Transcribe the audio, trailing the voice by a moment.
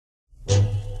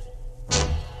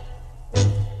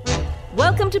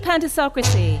Welcome to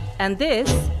Pantisocracy, and this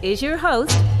is your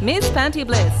host, Miss Panti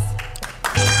Bliss.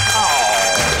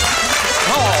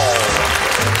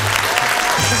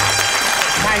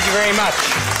 Thank you very much.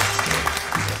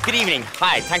 Good evening.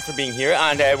 Hi, thanks for being here,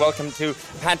 and welcome to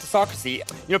Pantisocracy.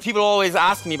 You know, people always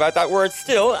ask me about that word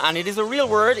still, and it is a real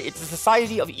word. It's a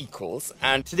society of equals.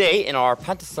 And today, in our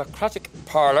Pantisocratic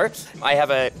parlour, I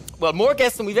have more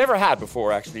guests than we've ever had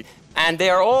before, actually. And they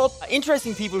are all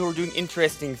interesting people who are doing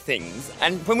interesting things.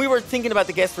 And when we were thinking about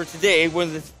the guests for today, one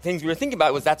of the things we were thinking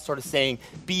about was that sort of saying,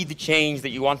 be the change that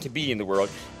you want to be in the world.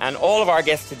 And all of our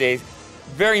guests today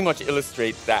very much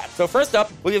illustrate that. So first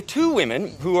up, we have two women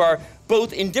who are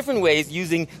both in different ways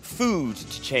using food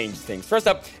to change things. First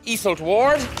up, Iseult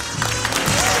Ward.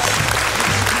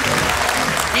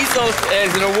 Iseult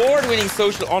is an award-winning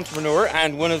social entrepreneur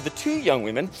and one of the two young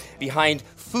women behind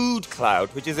Food Cloud,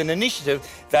 which is an initiative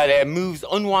that moves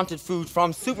unwanted food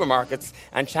from supermarkets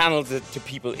and channels it to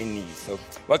people in need. So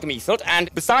welcome, Iseult. And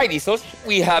beside Iseult,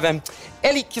 we have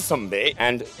Ellie Kisumbe.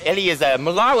 And Ellie is a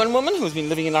Malawian woman who's been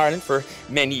living in Ireland for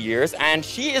many years, and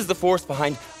she is the force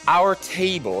behind Our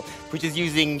Table, which is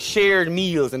using shared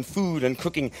meals and food and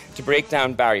cooking to break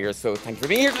down barriers. So thank you for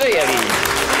being here today, Ellie.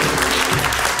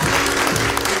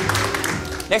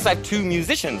 Next, I have two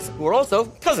musicians who are also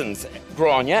cousins,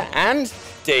 Grania and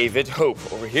David Hope,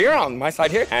 over here on my side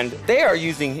here. And they are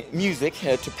using music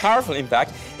to powerful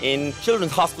impact in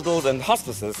children's hospitals and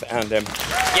hospices. And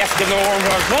yes, give them a warm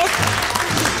round of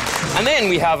applause. And then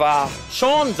we have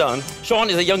Sean Dunn. Sean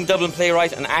is a young Dublin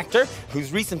playwright and actor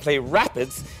whose recent play,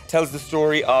 Rapids, tells the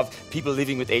story of people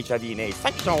living with HIV and AIDS.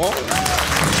 Thank you, Sean.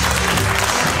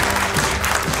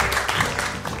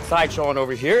 Beside Sean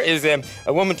over here is a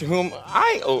woman to whom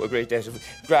I owe a great debt of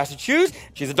gratitude.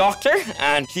 She's a doctor,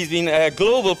 and she's been a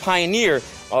global pioneer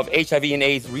of HIV and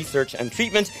AIDS research and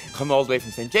treatment. Come all the way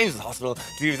from St. James's Hospital to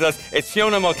be with us. It's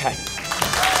Fiona Mulcahy.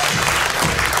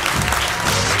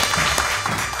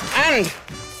 And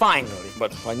finally,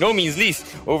 but by no means least,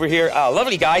 over here, a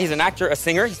lovely guy. He's an actor, a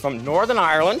singer. He's from Northern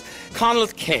Ireland,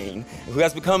 Conleth Kane, who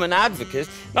has become an advocate,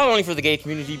 not only for the gay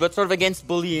community, but sort of against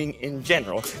bullying in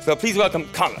general. So please welcome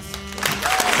Conleth.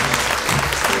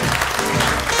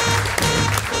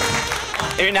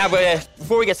 Now,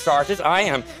 before we get started, I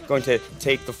am going to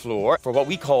take the floor for what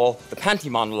we call the Panti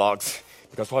monologues,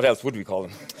 because what else would we call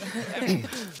them?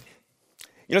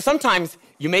 You know, sometimes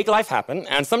you make life happen,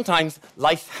 and sometimes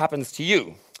life happens to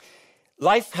you.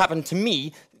 Life happened to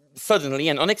me suddenly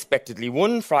and unexpectedly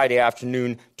one Friday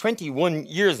afternoon 21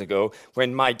 years ago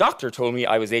when my doctor told me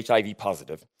I was HIV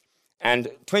positive. And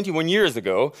 21 years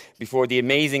ago, before the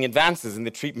amazing advances in the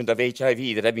treatment of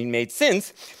HIV that have been made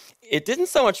since, it didn't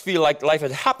so much feel like life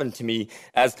had happened to me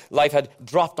as life had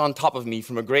dropped on top of me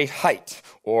from a great height,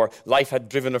 or life had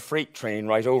driven a freight train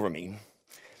right over me.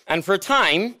 And for a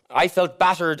time, I felt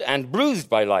battered and bruised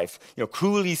by life,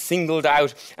 cruelly singled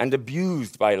out and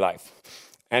abused by life.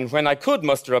 And when I could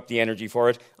muster up the energy for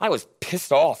it, I was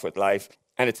pissed off with life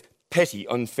and its petty,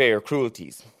 unfair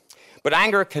cruelties. But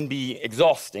anger can be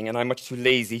exhausting, and I'm much too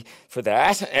lazy for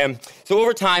that. So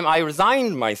over time, I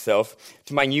resigned myself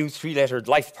to my new three-lettered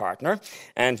life partner.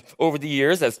 And over the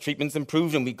years, as treatments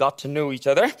improved and we got to know each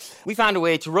other, we found a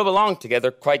way to rub along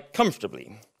together quite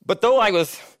comfortably. But though I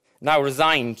was now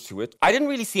resigned to it, I didn't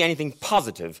really see anything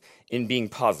positive in being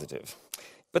positive.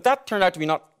 But that turned out to be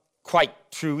not quite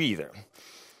true either.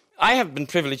 I have been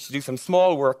privileged to do some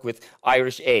small work with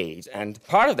Irish Aid, and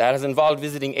part of that has involved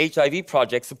visiting HIV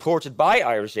projects supported by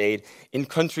Irish Aid in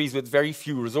countries with very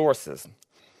few resources.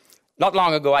 Not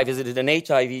long ago, I visited an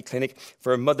HIV clinic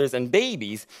for mothers and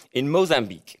babies in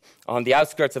Mozambique, on the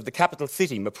outskirts of the capital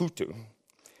city, Maputo.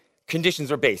 Conditions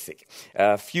were basic.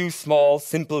 A few small,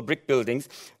 simple brick buildings,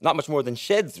 not much more than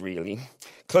sheds, really,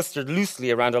 clustered loosely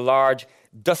around a large,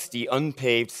 dusty,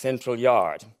 unpaved central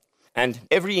yard. And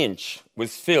every inch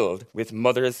was filled with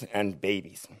mothers and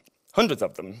babies. Hundreds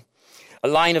of them. A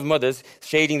line of mothers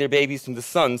shading their babies from the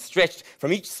sun stretched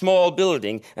from each small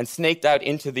building and snaked out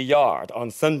into the yard on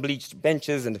sun-bleached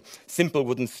benches and simple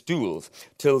wooden stools,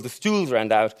 till the stools ran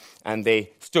out and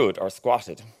they stood or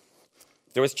squatted.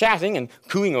 There was chatting and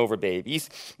cooing over babies,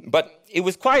 but it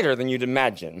was quieter than you'd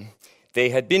imagine. They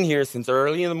had been here since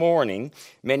early in the morning.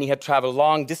 Many had traveled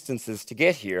long distances to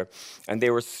get here, and they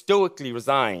were stoically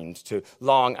resigned to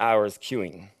long hours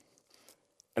queuing.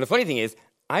 And the funny thing is,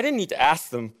 I didn't need to ask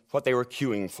them what they were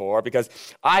queuing for, because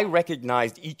I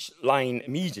recognized each line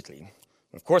immediately.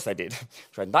 Of course I did.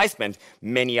 And I spent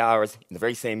many hours in the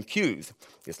very same queues.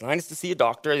 This line is to see a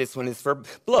doctor, this one is for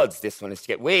bloods, this one is to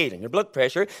get weighed and your blood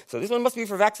pressure, so this one must be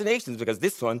for vaccinations, because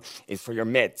this one is for your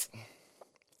meds.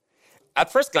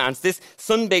 at first glance, this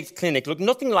sun-baked clinic looked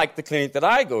nothing like the clinic that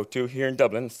I go to here in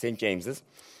Dublin, St. James's,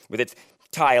 with its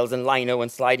tiles and lino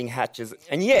and sliding hatches.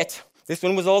 And yet, this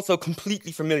one was also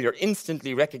completely familiar,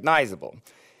 instantly recognizable.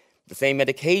 The same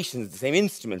medications, the same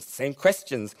instruments, the same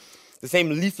questions, the same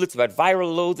leaflets about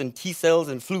viral loads and T-cells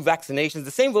and flu vaccinations,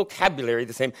 the same vocabulary,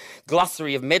 the same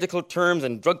glossary of medical terms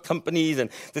and drug companies, and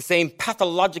the same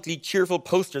pathologically cheerful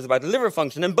posters about liver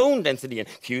function and bone density, and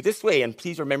queue this way, and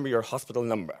please remember your hospital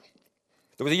number.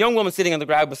 There was a young woman sitting on the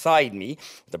ground beside me,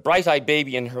 with a bright-eyed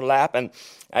baby in her lap, and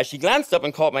as she glanced up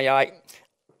and caught my eye,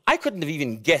 I couldn't have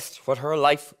even guessed what her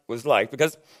life was like,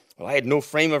 because, well, I had no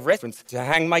frame of reference to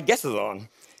hang my guesses on.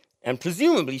 And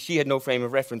presumably she had no frame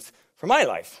of reference for my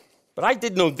life. But I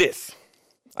did know this.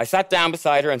 I sat down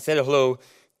beside her and said hello,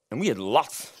 and we had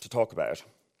lots to talk about.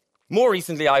 More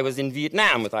recently, I was in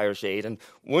Vietnam with Irish Aid, and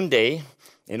one day,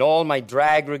 in all my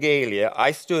drag regalia,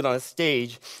 I stood on a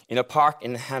stage in a park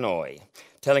in Hanoi,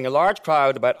 telling a large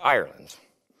crowd about Ireland.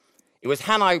 It was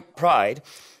Hanoi Pride,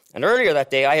 and earlier that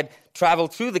day I had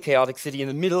travelled through the chaotic city in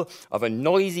the middle of a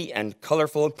noisy and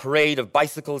colourful parade of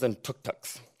bicycles and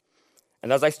tuk-tuks.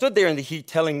 And as I stood there in the heat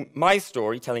telling my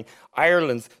story, telling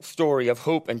Ireland's story of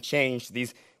hope and change to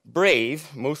these brave,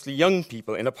 mostly young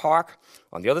people in a park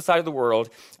on the other side of the world,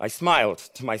 I smiled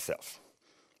to myself.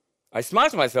 I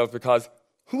smiled to myself because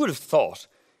who would have thought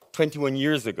 21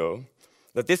 years ago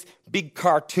that this big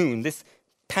cartoon, this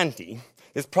panty,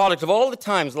 this product of all the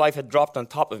times life had dropped on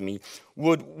top of me,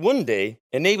 would one day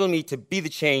enable me to be the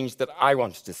change that I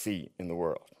wanted to see in the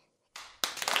world.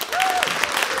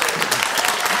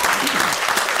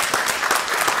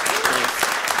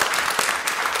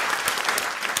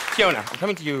 Fiona, I'm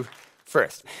coming to you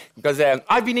first, because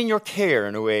I've been in your care,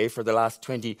 in a way, for the last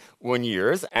 21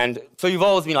 years, and so you've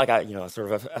always been like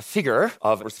a figure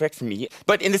of respect for me.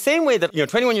 But in the same way that,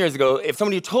 21 years ago, if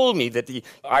somebody had told me that the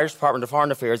Irish Department of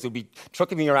Foreign Affairs would be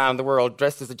trucking me around the world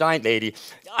dressed as a giant lady,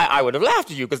 I would have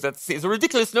laughed at you, because it's a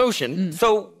ridiculous notion.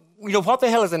 So, what the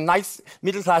hell is a nice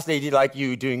middle-class lady like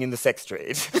you doing in the sex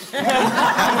trade?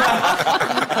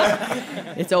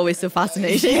 It's always so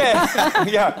fascinating.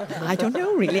 Yeah. I don't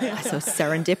know, really. So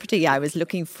serendipity. I was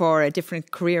looking for a different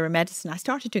career in medicine. I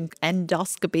started doing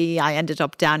endoscopy. I ended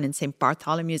up down in St.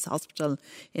 Bartholomew's Hospital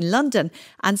in London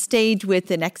and stayed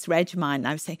with an ex-reg of mine.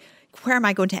 I was saying, where am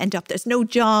I going to end up? There's no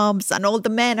jobs, and all the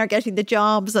men are getting the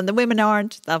jobs and the women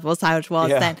aren't. That was how it was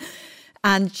then.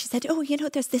 And she said,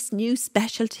 there's this new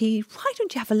specialty. Why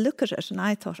don't you have a look at it? And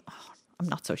I thought, I'm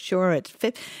not so sure it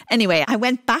fit. Anyway, I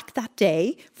went back that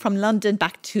day from London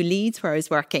back to Leeds, where I was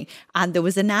working. And there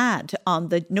was an ad on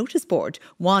the notice board,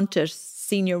 wanted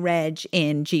senior reg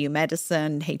in GU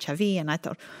medicine, HIV. And I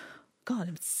thought, God,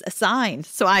 it's a sign.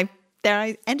 So I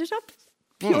ended up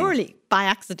purely by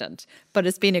accident, but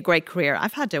it's been a great career.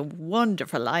 I've had a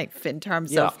wonderful life in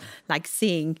terms of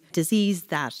seeing disease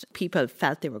that people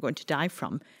felt they were going to die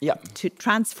from to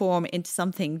transform into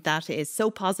something that is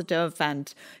so positive,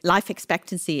 and life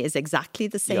expectancy is exactly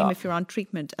the same if you're on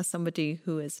treatment as somebody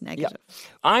who is negative.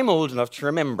 I'm old enough to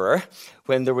remember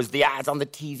when there was the ads on the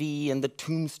TV and the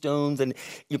tombstones, and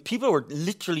people were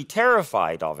literally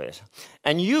terrified of it.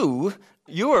 And you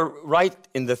were right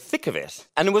in the thick of it.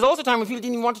 And it was also a time when people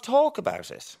didn't even want to talk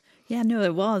about it. Yeah, no,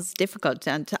 it was difficult.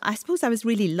 And I suppose I was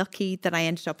really lucky that I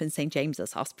ended up in St.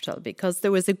 James's Hospital, because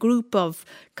there was a group of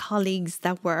colleagues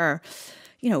that were,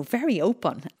 very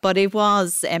open. But it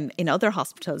was, in other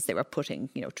hospitals, they were putting,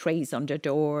 trays under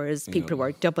doors. People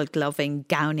were double gloving,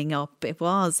 gowning up. It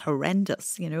was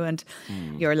horrendous, and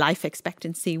your life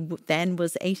expectancy then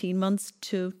was 18 months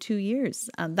to 2 years.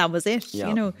 And that was it,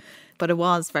 But it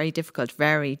was very difficult,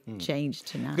 very changed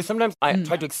to now. Because sometimes I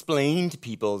try to explain to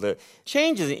people the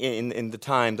changes in the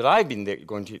time that I've been there,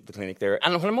 going to the clinic there.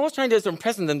 And what I'm always trying to do is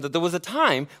impress them that there was a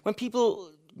time when people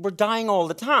were dying all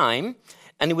the time,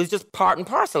 and it was just part and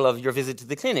parcel of your visit to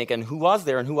the clinic, and who was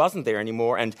there and who wasn't there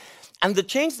anymore. And the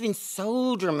change has been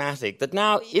so dramatic that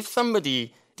now if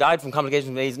somebody died from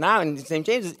complications of AIDS now in St.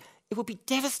 James's, it would be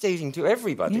devastating to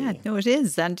everybody. Yeah, no, it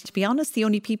is. And to be honest, the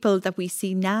only people that we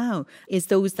see now is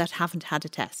those that haven't had a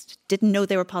test, didn't know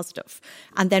they were positive.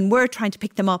 And then we're trying to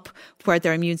pick them up where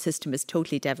their immune system is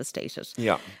totally devastated.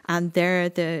 Yeah. And they're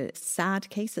the sad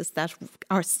cases that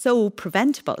are so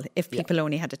preventable if people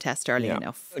only had a test early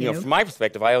enough. From my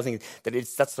perspective, I always think that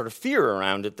it's that sort of fear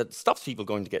around it that stops people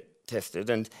going to get tested.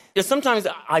 And sometimes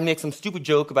I make some stupid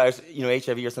joke about,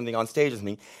 HIV or something on stage or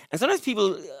something. And sometimes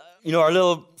people are a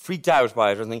little freaked out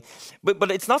by it or something. But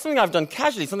it's not something I've done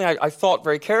casually, something I thought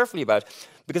very carefully about.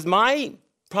 Because my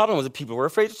problem was that people were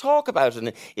afraid to talk about it,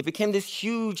 and it became this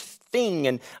huge thing.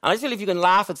 And I feel if you can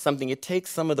laugh at something, it takes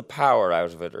some of the power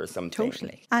out of it or something.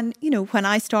 Totally. And, when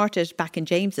I started back in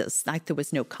James's, there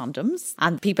was no condoms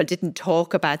and people didn't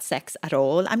talk about sex at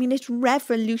all. I mean, it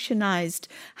revolutionised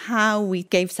how we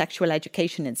gave sexual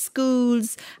education in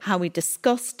schools, how we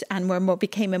discussed, and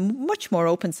became a much more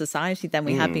open society than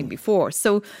we had been before.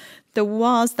 So there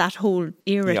was that whole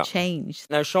era change.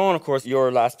 Now, Sean, of course,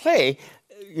 your last play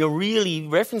really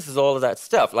references all of that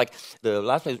stuff, like the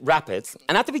last play, Rapids.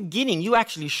 And at the beginning, you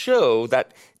actually show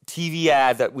that TV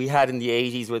ad that we had in the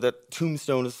 80s where the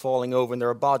tombstone is falling over and there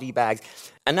are body bags.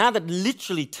 And now that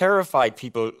literally terrified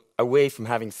people away from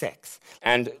having sex.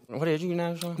 And what age are you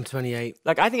now, Sean? I'm 28.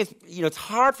 I think it's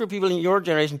hard for people in your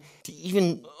generation to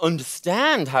even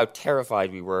understand how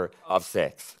terrified we were of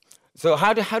sex. So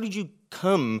how did you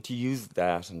come to use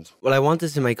that? Well, I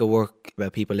wanted to make a work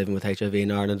about people living with HIV in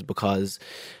Ireland because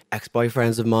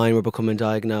ex-boyfriends of mine were becoming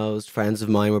diagnosed, friends of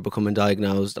mine were becoming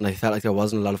diagnosed, and I felt like there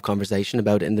wasn't a lot of conversation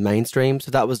about it in the mainstream. So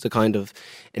that was the kind of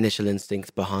initial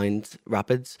instinct behind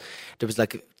Rapids. There was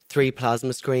 3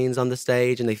 plasma screens on the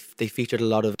stage, and they featured a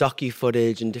lot of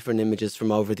docu-footage and different images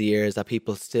from over the years that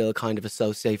people still kind of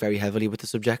associate very heavily with the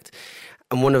subject.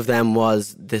 And one of them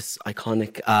was this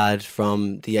iconic ad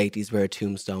from the 80s where a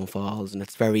tombstone falls, and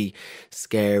it's very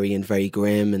scary and very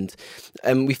grim.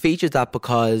 And we featured that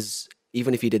because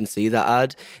even if you didn't see that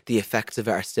ad, the effects of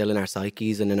it are still in our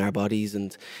psyches and in our bodies.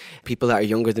 And people that are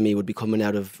younger than me would be coming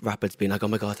out of Rapids being like, oh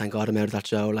my God, thank God I'm out of that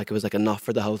show. It was a knock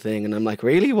for the whole thing. And I'm like,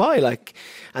 really? Why?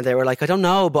 And they were like, I don't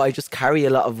know, but I just carry a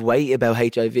lot of weight about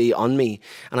HIV on me.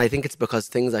 And I think it's because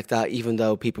things like that, even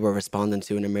though people were responding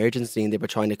to an emergency and they were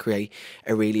trying to create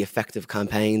a really effective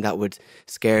campaign that would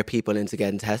scare people into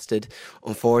getting tested,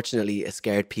 unfortunately, it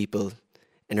scared people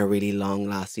in a really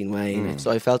long-lasting way. So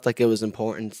I felt like it was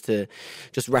important to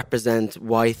just represent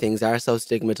why things are so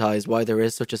stigmatised, why there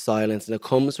is such a silence, and it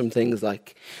comes from things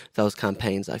like those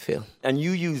campaigns, I feel. And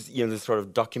you use this sort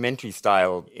of documentary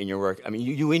style in your work. I mean,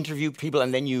 you interview people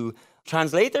and then you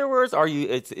translate their words, or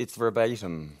it's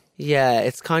verbatim? Yeah,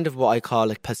 it's kind of what I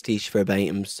call pastiche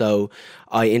verbatim. So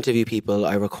I interview people,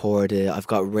 I record it, I've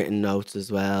got written notes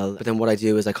as well. But then what I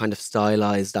do is I kind of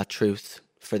stylise that truth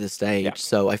for the stage. Yeah.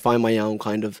 So I find my own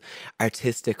kind of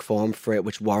artistic form for it,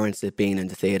 which warrants it being in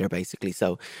the theatre, basically.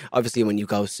 So obviously when you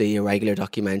go see a regular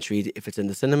documentary, if it's in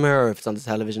the cinema or if it's on the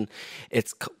television,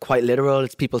 it's quite literal.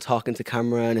 It's people talking to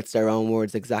camera and it's their own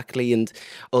words exactly. And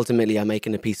ultimately I'm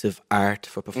making a piece of art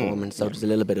for performance. So there's a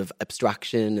little bit of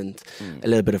abstraction and a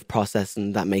little bit of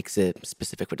processing that makes it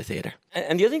specific for the theatre.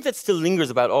 And the other thing that still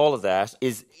lingers about all of that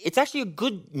is it's actually a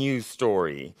good news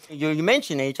story. You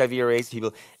mention HIV or AIDS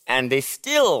people, and they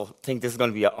still think this is going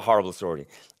to be a horrible story.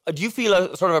 Do you feel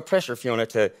a sort of a pressure, Fiona,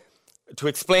 to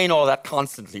explain all that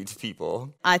constantly to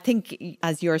people? I think,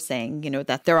 as you're saying,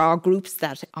 that there are groups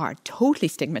that are totally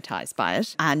stigmatised by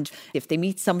it. And if they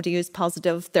meet somebody who's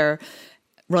positive, they're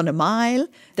run a mile.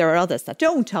 There are others that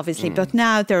don't, obviously. But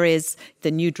now there is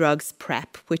the new drugs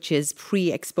PrEP, which is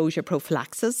pre-exposure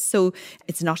prophylaxis. So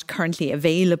it's not currently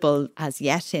available as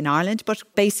yet in Ireland. But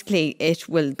basically it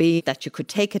will be that you could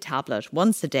take a tablet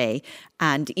once a day.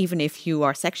 And even if you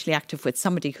are sexually active with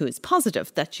somebody who is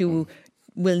positive, that you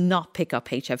will not pick up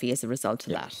HIV as a result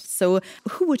of that. So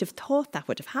who would have thought that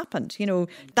would have happened?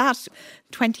 That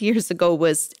 20 years ago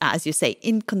was, as you say,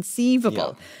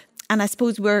 inconceivable. Yeah. And I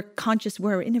suppose we're conscious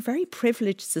we're in a very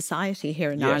privileged society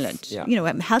here in Ireland. Yeah.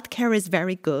 Healthcare is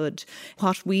very good.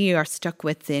 What we are stuck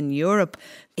with in Europe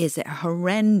is a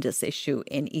horrendous issue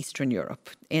in Eastern Europe,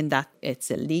 in that it's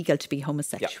illegal to be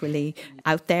homosexually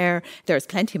out there. There's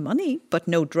plenty of money, but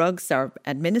no drugs are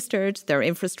administered. Their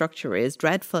infrastructure is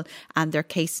dreadful, and their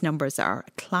case numbers are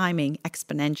climbing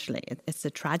exponentially. It's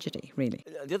a tragedy, really.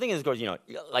 The other thing is, of course,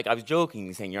 I was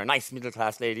joking, saying you're a nice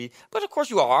middle-class lady, but of course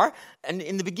you are. And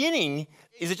in the beginning,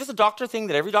 is it just a doctor thing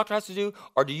that every doctor has to do?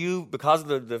 Or do you, because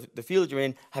of the field you're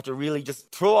in, have to really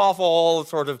just throw off all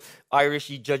sort of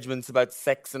Irishy judgments about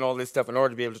sex and all this stuff in order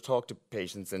to be able to talk to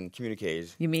patients and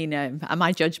communicate? You mean, am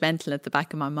I judgmental at the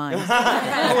back of my mind?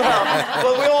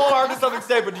 well, we all are to some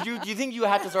extent, but do you think you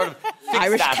had to sort of fix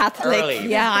Irish that Catholic, early?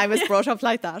 Yeah, I was brought up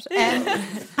like that.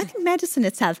 I think medicine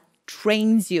itself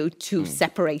trains you to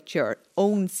separate your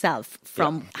own self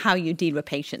from how you deal with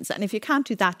patients. And if you can't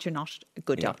do that, you're not a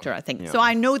good doctor, I think. Yeah. So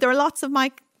I know there are lots of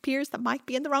my peers that might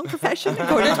be in the wrong profession,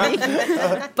 according to me.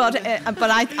 But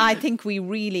I think we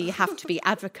really have to be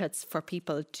advocates for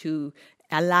people to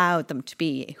allow them to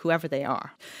be whoever they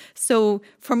are. So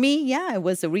for me, it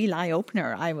was a real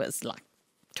eye-opener. I was like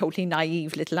totally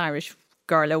naive little Irish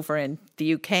girl over in the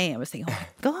UK. I was thinking, oh my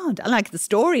God, I like the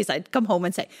stories. I'd come home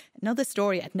and say, another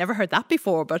story. I'd never heard that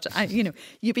before. But,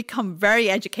 you become very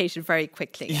educated very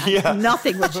quickly. And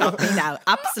nothing would shock me now.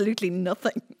 Absolutely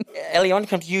nothing. Ellie, I want to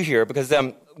come to you here because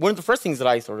one of the first things that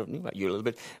I sort of knew about you a little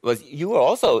bit was you were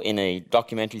also in a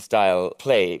documentary-style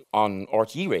play on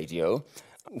RTE radio,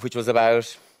 which was about...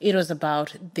 It was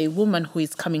about the woman who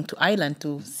is coming to Ireland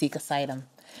to seek asylum.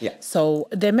 Yeah. So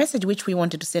the message which we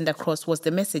wanted to send across was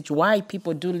the message why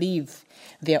people do leave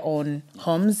their own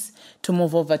homes to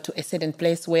move over to a certain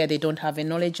place where they don't have a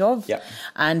knowledge of. Yeah.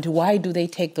 And why do they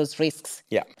take those risks?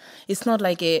 Yeah. It's not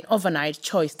like an overnight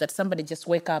choice that somebody just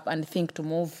wake up and think to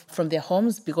move from their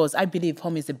homes, because I believe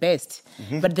home is the best.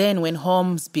 Mm-hmm. But then when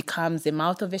homes becomes the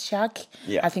mouth of a shark,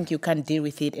 I think you can't deal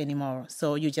with it anymore.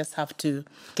 So you just have to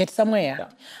get somewhere. Yeah.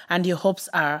 And your hopes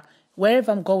are,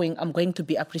 wherever I'm going to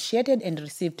be appreciated and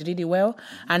received really well.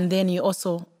 And then you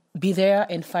also be there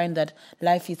and find that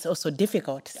life is also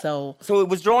difficult. So it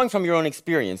was drawing from your own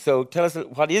experience. So tell us,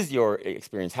 what is your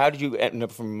experience? How did you end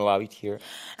up from Malawi to here?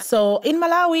 So in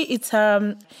Malawi,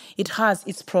 it has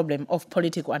its problem of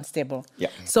political unstable. Yeah.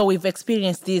 So we've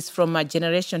experienced this from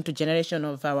generation to generation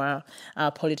of our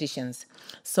politicians.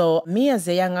 So me as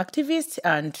a young activist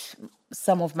and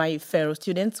some of my fellow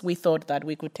students, we thought that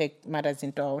we could take matters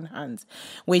into our own hands,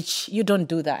 which you don't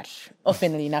do that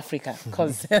oftenly in Africa,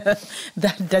 because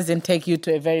that doesn't take you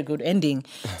to a very good ending.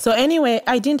 So anyway,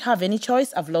 I didn't have any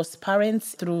choice. I've lost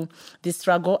parents through this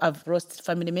struggle. I've lost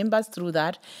family members through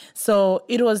that. So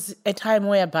it was a time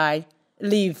whereby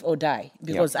live or die,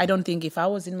 because I don't think if I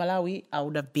was in Malawi, I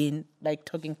would have been like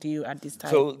talking to you at this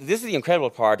time. So this is the incredible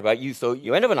part about you. So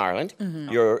you end up in Ireland,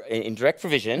 you're in direct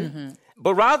provision,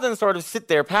 but rather than sort of sit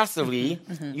there passively,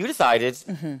 you decided,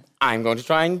 I'm going to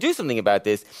try and do something about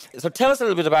this. So tell us a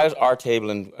little bit about Our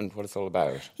Table and what it's all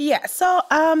about. Yeah, so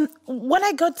when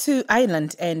I got to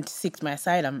Ireland and sought my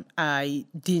asylum, I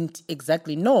didn't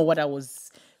exactly know what I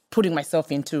was putting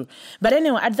myself into. But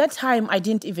anyway, at that time, I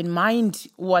didn't even mind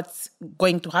what's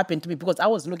going to happen to me, because I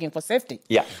was looking for safety.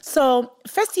 Yeah. So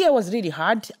first year was really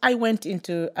hard. I went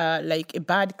into like a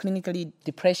bad clinically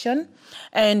depression,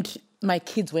 and my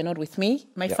kids were not with me.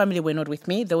 My family were not with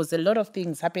me. There was a lot of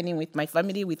things happening with my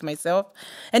family, with myself,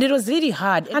 and it was really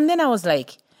hard. And then I was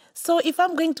like, so if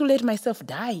I'm going to let myself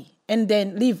die and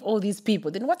then leave all these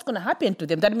people, then what's going to happen to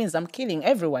them? That means I'm killing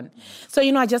everyone. So,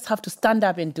 I just have to stand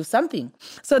up and do something.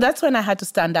 So that's when I had to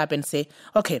stand up and say,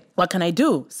 okay, what can I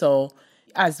do? So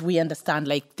as we understand,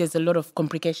 like, there's a lot of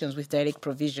complications with direct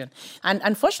provision. And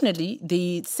unfortunately,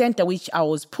 the center which I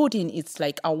was put in, it's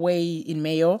like away in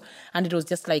Mayo, and it was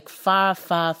just like far,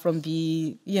 far from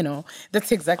the,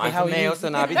 that's exactly I'm how from Mayo, is. so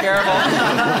now be careful.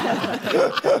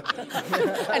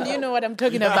 And you know what I'm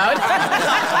talking about.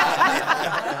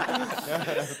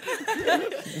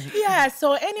 Yeah,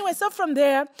 so anyway, so from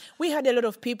there, we had a lot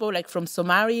of people like from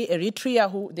Somalia,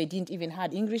 Eritrea, who they didn't even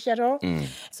had English at all.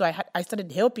 So I started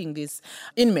helping these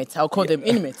inmates. I'll call them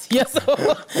inmates. Yeah,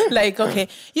 so like, okay,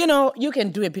 you can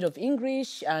do a bit of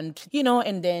English and,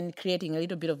 and then creating a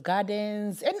little bit of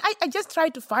gardens. And I just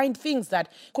tried to find things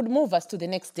that could move us to the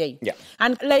next day. Yeah.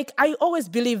 And like, I always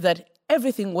believe that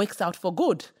everything works out for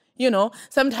good.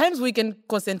 Sometimes we can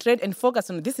concentrate and focus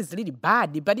on this is really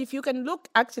bad. But if you can look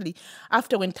actually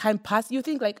after when time passed, you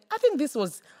think like, I think this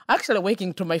was actually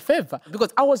working to my favor,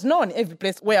 because I was known every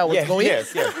place where I was going.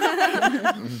 Yes.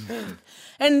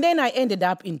 And then I ended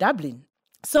up in Dublin.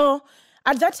 So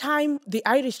at that time, the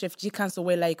Irish Refugee Council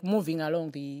were like moving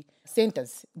along the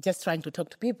centers, just trying to talk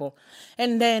to people.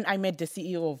 And then I met the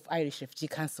CEO of Irish Refugee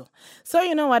Council. So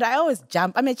you know what? I always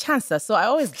jump. I'm a chancer, so I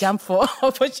always jump for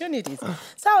opportunities.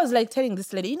 So I was like telling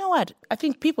this lady, you know what? I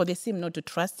think people, they seem not to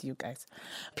trust you guys.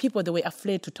 People, they were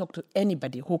afraid to talk to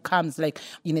anybody who comes like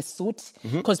in a suit,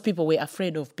 because people were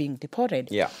afraid of being deported.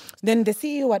 Yeah. Then the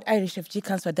CEO at Irish Refugee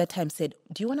Council at that time said,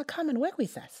 do you want to come and work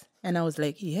with us? And I was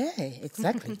like, yeah,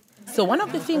 exactly. So one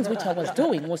of the things which I was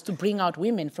doing was to bring out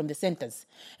women from the centers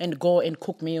and go and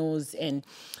cook meals. And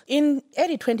in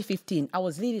early 2015, I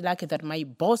was really lucky that my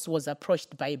boss was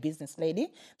approached by a business lady.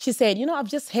 She said, I've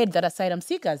just heard that asylum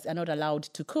seekers are not allowed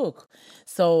to cook.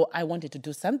 So I wanted to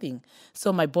do something.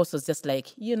 So my boss was just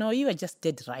like, you are just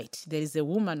dead right. There is a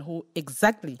woman who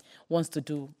exactly wants to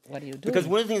do what you're doing. Because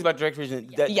one of the things about direct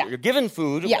provision is that you're given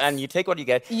food and you take what you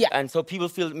get. Yeah. And so people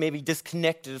feel maybe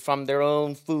disconnected from from their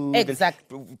own food.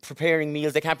 Exactly. And preparing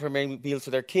meals. They can't prepare meals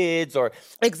for their kids or...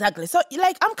 Exactly. So,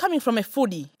 like, I'm coming from a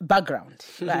foodie background,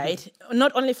 right?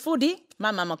 Not only foodie,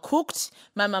 my mama cooked,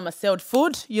 my mama sold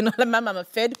food, like my mama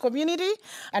fed community.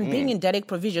 And being in direct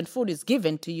provision, food is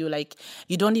given to you. Like,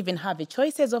 you don't even have a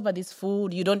choices over this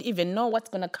food. You don't even know what's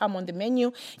going to come on the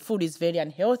menu. Food is very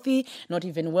unhealthy, not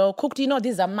even well cooked.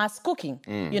 These are mass cooking,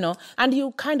 and you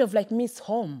kind of like miss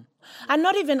home. And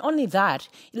not even only that,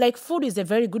 like food is a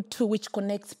very good tool which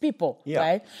connects people,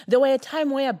 right? There were a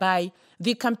time whereby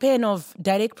the campaign of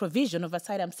direct provision of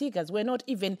asylum seekers were not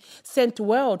even sent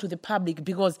well to the public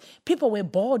because people were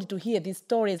bored to hear these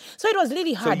stories. So it was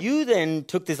really hard. So you then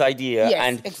took this idea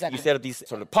and you set up these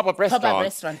sort of pop-up restaurants. Pop-up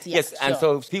restaurants, yes. And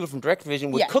so people from direct provision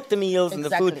would cook the meals and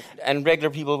the food, and regular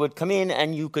people would come in and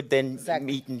you could then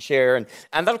meet and share. And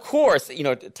that, of course,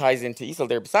 ties into Iseult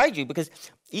there beside you, because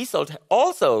Iseult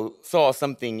also saw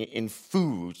something in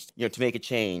food, to make a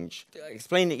change.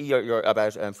 Explain your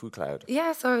about Food Cloud.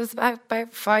 Yeah, so it was about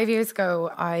 5 years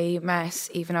ago, I met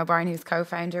Aoibhinn O'Byrne, who's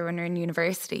co-founder when we were in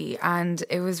university, and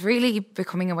it was really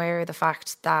becoming aware of the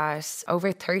fact that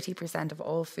over 30% of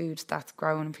all food that's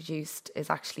grown and produced is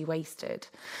actually wasted.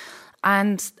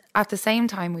 And at the same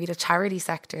time, we had a charity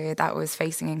sector that was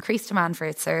facing increased demand for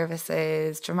its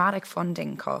services, dramatic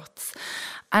funding cuts.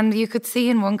 And you could see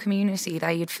in one community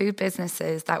that you had food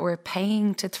businesses that were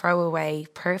paying to throw away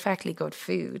perfectly good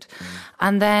food.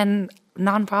 And then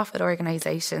non-profit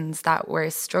organisations that were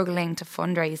struggling to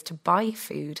fundraise to buy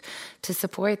food to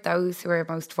support those who are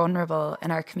most vulnerable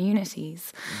in our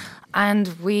communities. And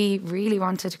we really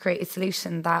wanted to create a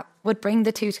solution that would bring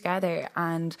the two together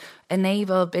and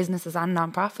enable businesses and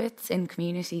non-profits in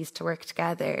communities to work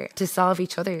together to solve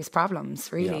each other's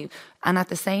problems, really. And at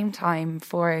the same time,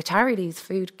 for charities,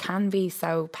 food can be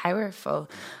so powerful.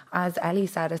 As Ellie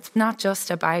said, it's not just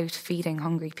about feeding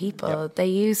hungry people. They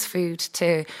use food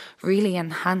to really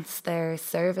enhance their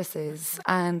services.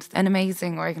 And an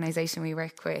amazing organisation we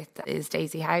work with is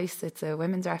Daisy House. It's a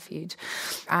women's refuge.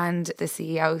 And the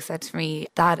CEO said to me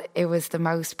that it was the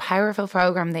most powerful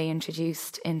programme they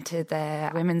introduced into the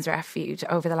women's refuge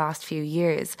over the last few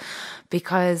years,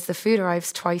 because the food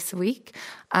arrives twice a week.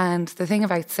 And the thing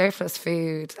about surplus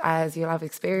food, as you'll have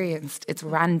experienced, it's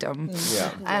random.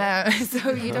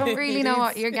 So you don't really know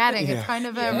what you're getting. It's kind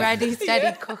of a ready,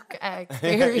 steady cook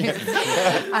experience.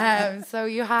 So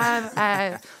you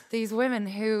have these women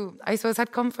who, I suppose,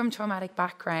 had come from traumatic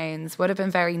backgrounds, would have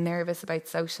been very nervous about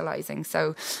socialising.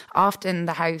 So often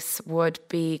the house would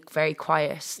be very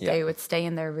quiet. They would stay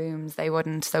in their rooms. They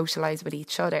wouldn't socialise with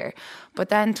each other. But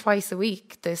then twice a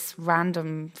week, this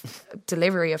random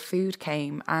delivery of food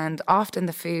came. And often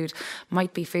the food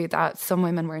might be food that some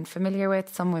women weren't familiar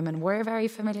with, some women were very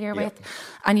familiar with.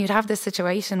 And you'd have this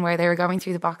situation where they were going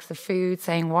through the box of food,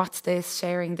 saying, what's this,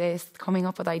 sharing this, coming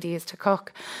up with ideas to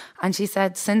cook. And she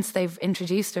said, since they've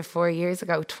introduced it 4 years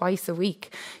ago, twice a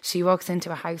week, she walks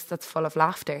into a house that's full of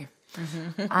laughter.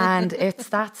 And it's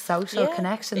that social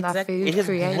connection that food creates.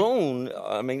 It has grown,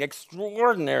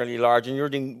 extraordinarily large, and you're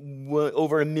doing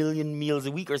over 1 million meals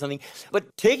a week or something.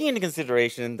 But taking into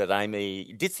consideration that I'm a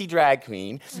ditzy drag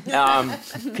queen,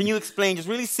 can you explain just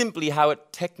really simply how it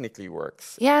technically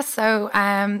works? Yeah, so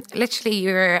literally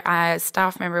you're a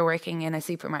staff member working in a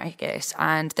supermarket,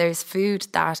 and there's food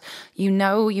that you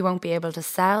won't be able to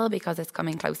sell because it's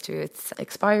coming close to its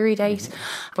expiry date,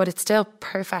 but it's still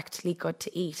perfectly good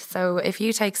to eat. So if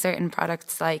you take certain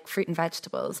products like fruit and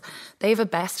vegetables, they have a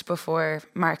best before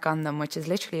mark on them, which is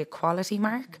literally a quality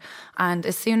mark. And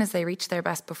as soon as they reach their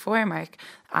best before mark,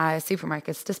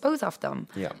 supermarkets dispose of them.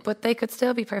 But they could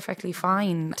still be perfectly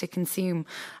fine to consume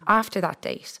after that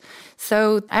date.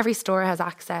 So every store has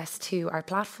access to our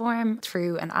platform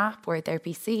through an app or their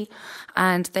PC,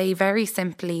 and they very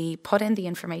simply put in the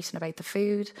information about the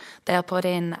food. They'll put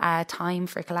in a time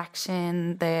for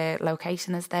collection, the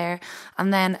location is there,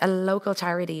 and then a local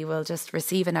charity will just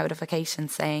receive a notification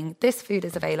saying, this food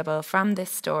is available from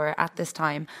this store at this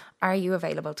time. Are you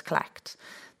available to collect?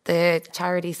 The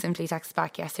charity simply texts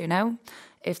back yes or no.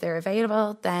 If they're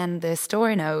available, then the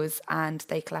store knows and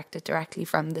they collect it directly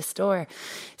from the store.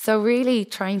 So really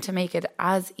trying to make it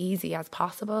as easy as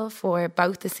possible for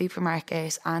both the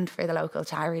supermarket and for the local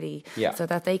charity so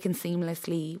that they can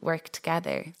seamlessly work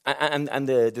together. And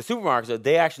the supermarkets,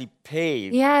 they actually pay?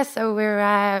 Yeah, so we're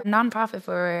a non-profit,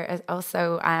 but we're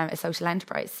also a social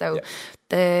enterprise. So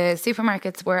the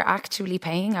supermarkets were actually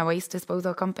paying a waste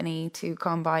disposal company to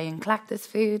come by and collect this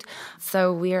food.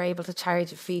 So we are able to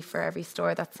charge a fee for every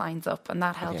store that signs up, and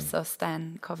that helps us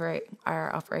then cover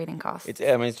our operating costs.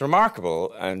 It's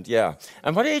remarkable, and yeah.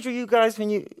 And what age were you guys when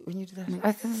you did that?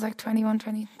 I think it was like 21,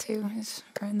 22,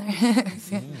 around there.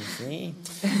 See.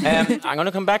 I'm going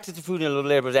to come back to the food in a little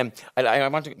later, but I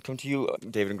want to come to you,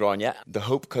 David and Grania, the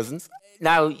Hope cousins.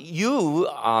 Now, you,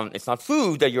 it's not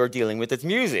food that you're dealing with, it's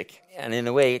music. And in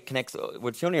a way, it connects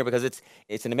with Fiona because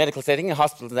it's in a medical setting, a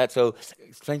hospital and that. So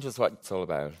explain to us what it's all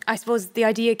about. I suppose the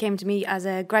idea came to me as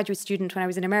a graduate student when I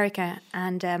was in America.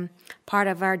 And part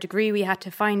of our degree, we had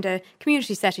to find a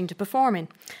community setting to perform in.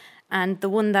 And the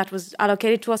one that was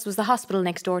allocated to us was the hospital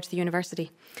next door to the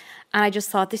university. And I just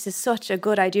thought, this is such a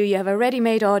good idea. You have a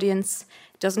ready-made audience.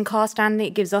 It doesn't cost anything.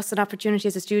 It gives us an opportunity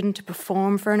as a student to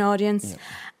perform for an audience. Yeah.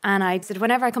 And I said,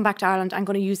 whenever I come back to Ireland, I'm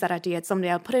going to use that idea. Someday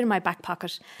I'll put it in my back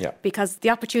pocket because the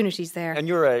opportunity's there. And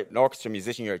you're an orchestra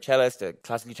musician, you're a cellist, a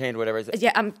classically trained, whatever is it?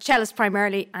 Yeah, I'm cellist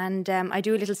primarily. And I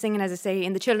do a little singing, as I say,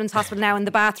 in the children's hospital now, in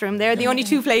the bathroom. They're the only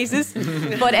two places.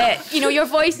 But, your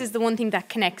voice is the one thing that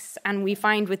connects. And we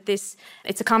find with this,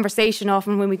 it's a conversation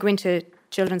often when we go into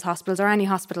children's hospitals or any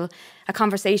hospital, a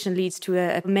conversation leads to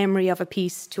a memory of a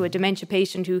piece, to a dementia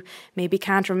patient who maybe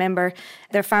can't remember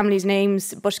their family's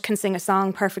names but can sing a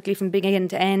song perfectly from beginning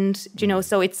to end.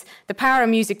 So it's the power of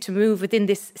music to move within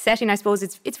this setting. I suppose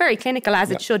it's very clinical,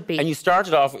 as it should be. And you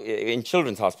started off in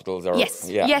children's hospitals? Yes,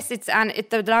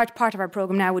 the large part of our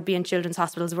programme now would be in children's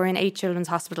hospitals. We're in 8 children's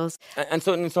hospitals. And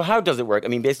so how does it work? I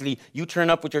mean, basically, you turn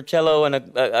up with your cello and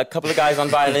a couple of guys on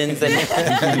violins and,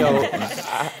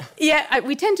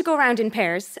 we tend to go around in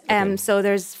pairs. So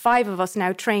there's 5 of us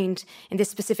now trained in this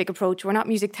specific approach. We're not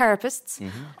music therapists.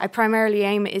 Mm-hmm. Our primarily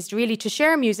aim is really to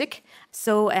share music.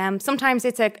 So sometimes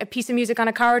it's a piece of music on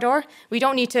a corridor. We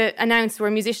don't need to announce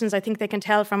we're musicians. I think they can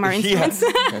tell from our instruments.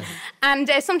 And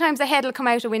sometimes a head will come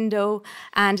out a window,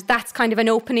 and that's kind of an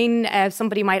opening.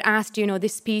 Somebody might ask,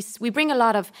 this piece. We bring a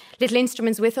lot of little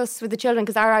instruments with us with the children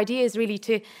because our idea is really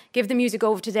to give the music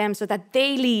over to them so that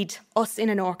they lead us in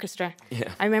an orchestra.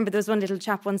 Yeah. I remember there was one little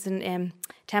chap once in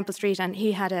Temple Street, and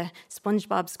he had a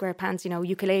SpongeBob SquarePants,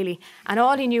 ukulele, and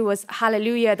all he knew was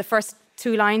Hallelujah, the first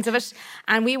 2 lines of it,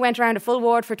 and we went around a full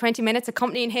ward for 20 minutes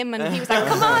accompanying him, and he was like,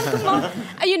 come on.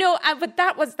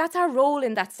 But that's our role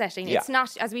in that setting. It's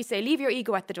not, as we say, leave your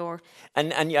ego at the door.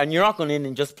 And you're not going in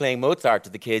and just playing Mozart to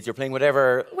the kids, you're playing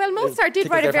whatever. Well, Mozart did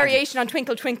write a variation on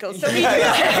Twinkle Twinkle, so we do,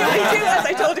 as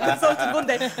I told a consultant one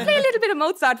day, play a little bit of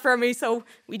Mozart for me, so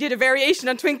we did a variation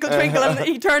on Twinkle Twinkle, and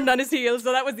he turned on his heel,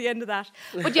 so that was the end of that.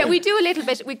 But yeah, we do a little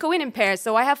bit, we go in pairs,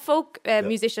 so I have folk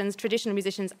musicians, traditional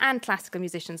musicians, and classical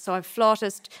musicians, so I've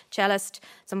flautist, cellist,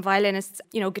 some violinists,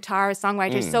 guitarists,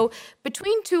 songwriters. So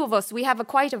between 2 of us, we have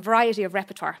quite a variety of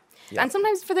repertoire. Yeah. And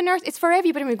sometimes for the nurse, it's for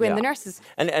everybody when we go in, the nurses.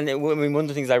 And one of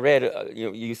the things I read,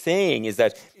 you saying is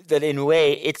that in a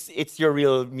way it's your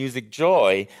real music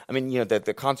joy. I mean,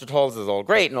 the concert halls is all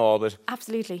great and all, but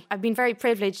absolutely, I've been very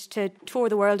privileged to tour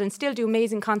the world and still do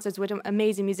amazing concerts with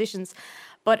amazing musicians.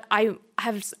 But I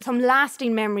have some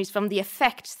lasting memories from the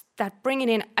effect that bringing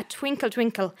in a Twinkle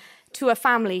Twinkle to a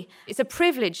family. It's a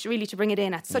privilege really to bring it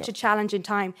in at such a challenging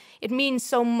time. It means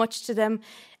so much to them.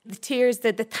 The tears,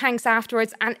 the thanks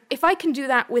afterwards. And if I can do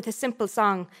that with a simple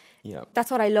song,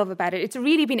 that's what I love about it. It's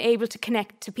really been able to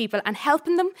connect to people and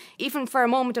helping them, even for a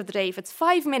moment of the day. If it's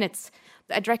 5 minutes,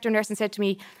 a director of nursing said to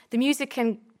me, the music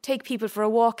can take people for a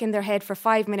walk in their head for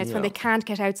 5 minutes when they can't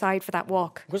get outside for that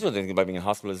walk. Of course, one thing about being in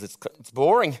hospital is it's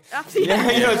boring. Absolutely.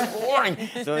 It's boring.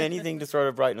 So anything to sort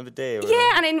of brighten up the day.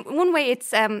 And in one way,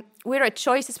 it's we're a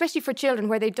choice, especially for children,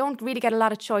 where they don't really get a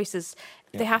lot of choices.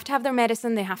 Yeah. They have to have their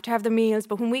medicine, they have to have their meals,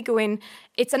 but when we go in,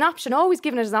 it's an option, always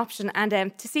given it as an option. And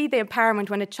to see the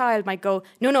empowerment when a child might go,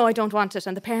 no, I don't want it,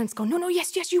 and the parents go, no,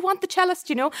 yes, you want the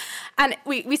cellist, And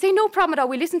we say, no problem at all.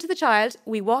 We listen to the child,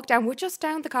 we walk down, we're just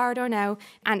down the corridor now,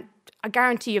 and I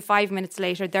guarantee you 5 minutes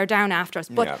later, they're down after us.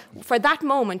 But for that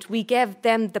moment, we give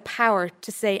them the power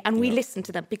to say, and we listen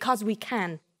to them because we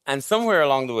can. And somewhere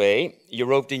along the way, you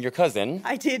roped in your cousin.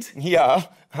 I did. Yeah.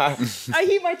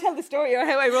 He might tell the story of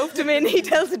how I roped him in. He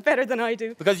tells it better than I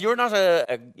do. Because you're not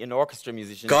an orchestra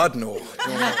musician. God, no.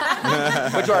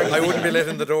 But you are. I wouldn't be let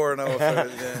in the door now.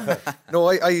 No,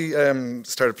 I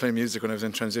started playing music when I was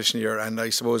in transition year, and I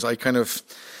suppose I kind of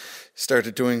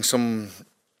started doing some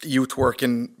youth work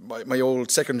in my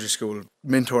old secondary school,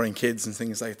 mentoring kids and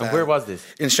things like that. And where was this?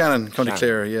 In Shannon, County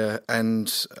Clare, yeah.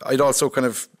 And I'd also kind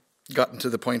of gotten to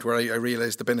the point where I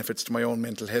realised the benefits to my own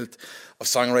mental health of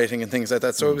songwriting and things like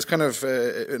that. So it was kind of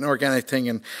an organic thing.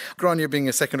 And Grania being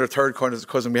a second or third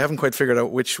cousin, we haven't quite figured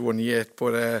out which one yet,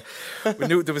 but we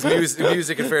knew there was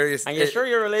music at various... And you're sure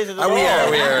you're related at all? We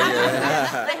are,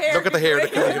 yeah. Look at the hair,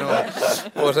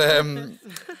 But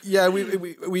yeah,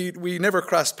 we never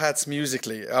crossed paths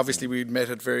musically. Obviously, we'd met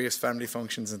at various family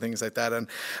functions and things like that. And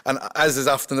as is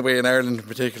often the way in Ireland in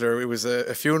particular, it was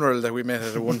a funeral that we met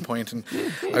at one point. And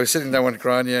I was sitting down with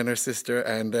Grania and her sister,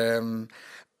 and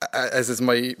as is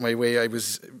my way, I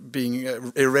was being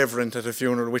irreverent at a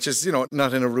funeral, which is,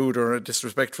 not in a rude or a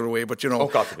disrespectful way, but,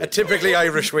 a typically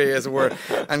Irish way, as it were.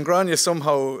 And Grania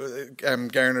somehow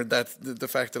garnered that the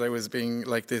fact that I was being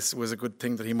like this was a good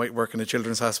thing, that he might work in a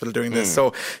children's hospital doing this.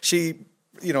 So she...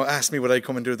 asked me would I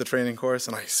come and do the training course,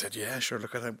 and I said, yeah, sure,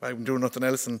 look, I'm doing nothing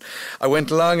else. And I went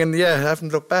along, and I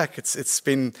haven't looked back. It's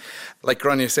been, like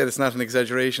Grania said, it's not an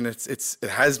exaggeration. It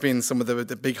has been some of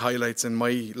the big highlights in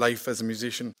my life as a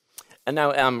musician. And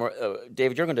now,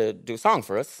 David, you're going to do a song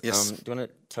for us. Yes. Do you want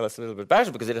to tell us a little bit about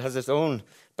it, because it has its own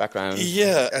background?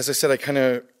 Yeah, as I said,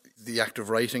 the act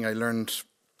of writing, I learned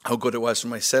how good it was for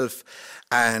myself.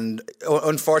 And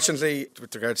unfortunately,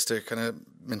 with regards to kind of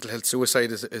mental health,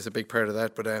 suicide is a big part of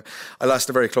that. But I lost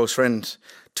a very close friend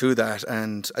to that.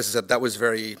 And as I said, that was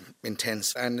very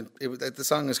intense. And the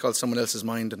song is called Someone Else's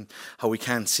Mind, and how we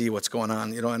can't see what's going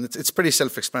on, and it's pretty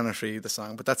self-explanatory, the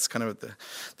song. But that's kind of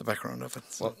the background of it.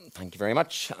 So. Well, thank you very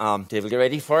much. David, get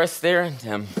ready for us there.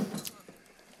 And,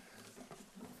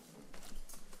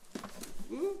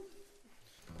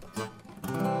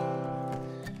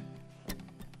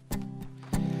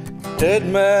 Dead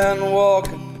man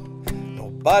walking,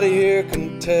 nobody here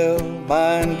can tell.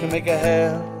 Mind can make a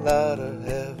hell out of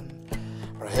heaven,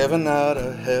 or heaven out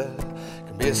of hell.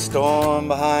 Can be a storm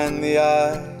behind the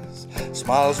eyes,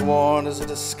 smiles worn as a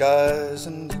disguise,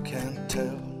 and you can't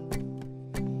tell.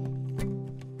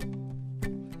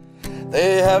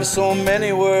 They have so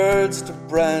many words to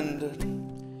brand it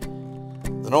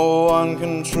that no one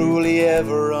can truly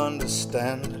ever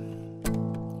understand it.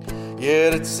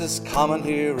 Yet it's as common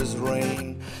here as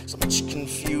rain, so much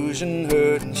confusion,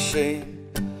 hurt and shame,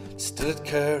 still it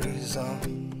carries on.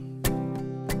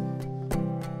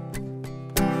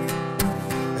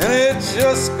 And it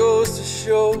just goes to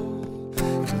show,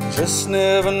 you just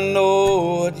never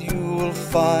know what you will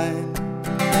find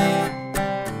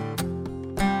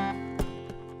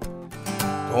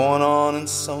going on in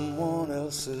someone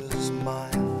else's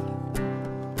mind.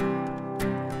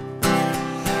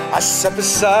 I sat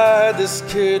beside this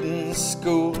kid in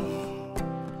school,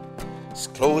 as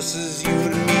close as you to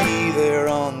me there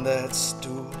on that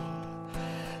stool.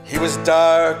 He was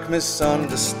dark,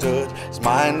 misunderstood. His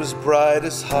mind was bright,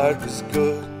 his heart was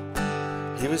good.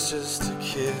 He was just a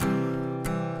kid,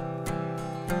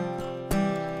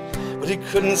 but he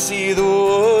couldn't see the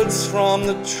woods from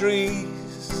the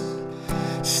trees.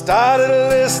 Started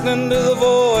listening to the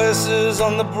voices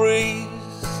on the breeze.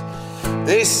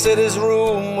 They said his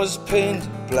room was painted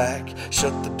black,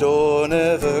 shut the door,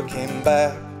 never came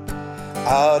back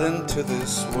out into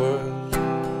this world.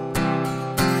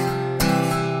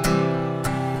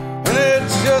 And it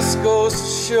just goes to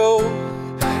show,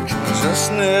 you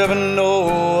just never know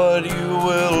what you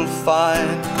will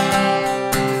find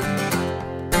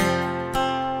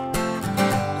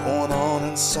going on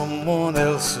in someone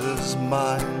else's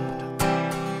mind.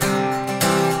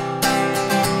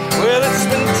 Well, it's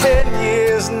been 10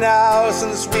 years now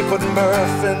since we put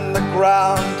Murph in the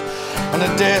ground, and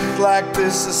a death like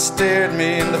this has stared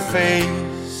me in the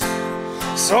face.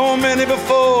 So many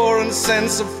before, and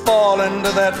since have fallen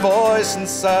to that voice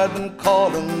inside them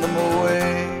calling them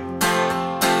away.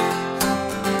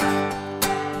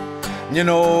 You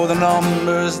know the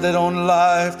numbers, they don't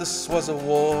lie. If this was a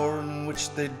war in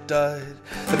which they died,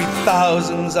 there'd be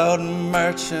thousands out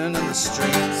marching in the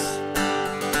streets.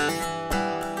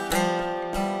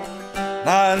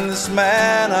 And this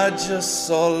man I just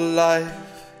saw life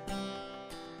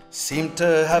seemed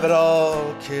to have it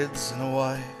all, kids and a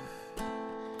wife.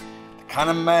 The kind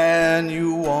of man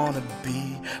you want to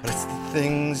be, but it's the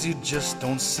things you just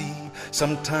don't see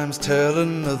sometimes tell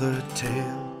another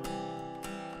tale.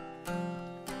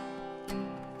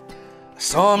 I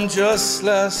saw him just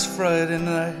last Friday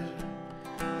night,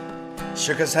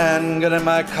 shook his hand, got in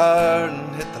my car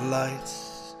and hit the lights.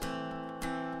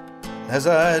 As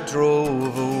I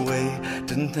drove away,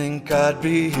 didn't think I'd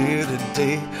be here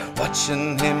today,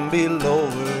 watching him be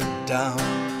lowered down.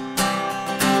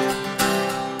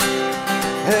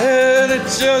 And it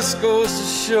just goes to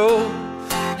show,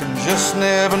 you can just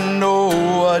never know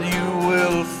what you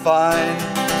will find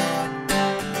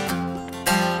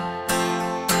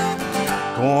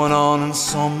going on in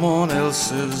someone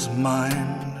else's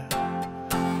mind.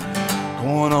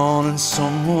 Going on in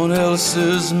someone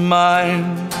else's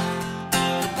mind.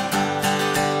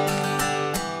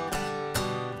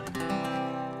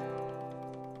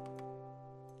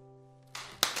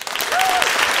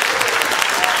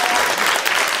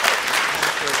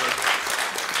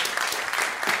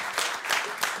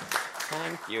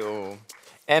 Thank you.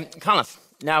 Conor,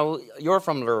 now you're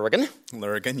from Lurgan.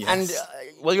 Lurgan, yes. And,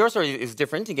 well, your story is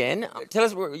different again. Tell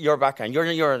us your background.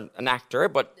 You're an actor,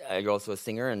 but you're also a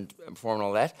singer and performer and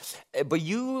all that. But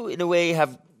you, in a way,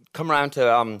 have come around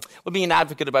to being an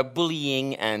advocate about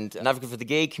bullying and an advocate for the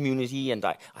gay community. And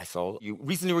I saw you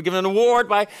recently were given an award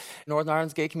by Northern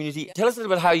Ireland's gay community. Tell us a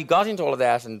little bit how you got into all of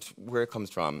that and where it comes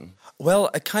from.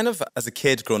 Well, I kind of, as a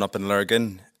kid growing up in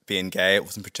Lurgan, being gay, it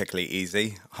wasn't particularly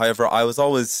easy. However, I was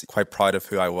always quite proud of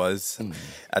who I was.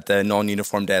 At the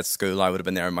non-uniform day at school, I would have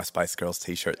been there in my Spice Girls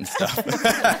t-shirt and stuff.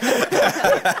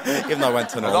 Even though I went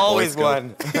to an all-boys school.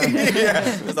 Always one.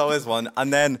 Yeah, there's always one.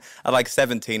 And then at like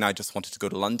 17, I just wanted to go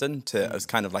to London. It was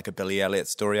kind of like a Billy Elliot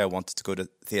story. I wanted to go to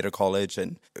theatre college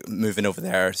and moving over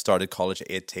there, started college at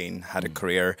 18, had a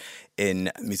career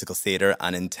in musical theatre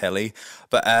and in telly.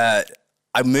 But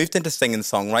I moved into singing and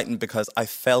songwriting because I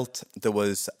felt there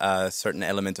was a certain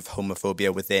element of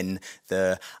homophobia within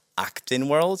the acting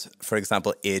world. For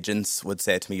example, agents would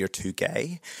say to me, "You're too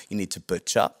gay, you need to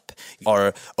butch up,"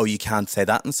 or "Oh, you can't say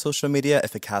that on social media.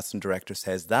 If a casting director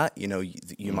says that,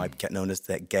 you might get known as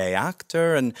the gay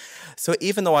actor." And so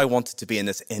even though I wanted to be in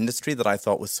this industry that I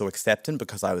thought was so accepting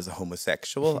because I was a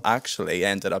homosexual, actually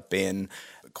ended up being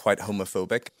quite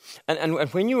homophobic.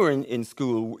 And when you were in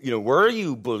school, were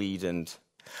you bullied and...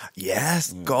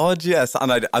 Yes, God, yes.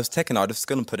 And I was taken out of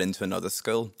school and put into another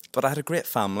school. But I had a great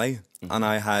family. And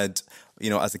I had,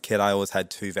 as a kid, I always had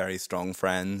two very strong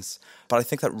friends. But I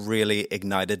think that really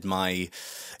ignited my,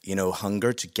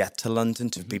 hunger to get to London,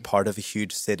 to be part of a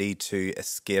huge city, to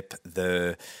escape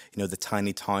the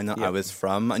tiny town that I was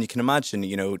from. And you can imagine,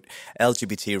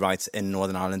 LGBT rights in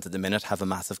Northern Ireland at the minute have a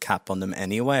massive cap on them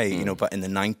anyway, but in the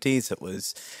 90s it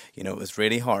was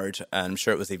really hard. And I'm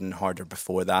sure it was even harder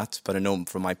before that. But I know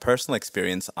from my personal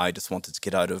experience, I just wanted to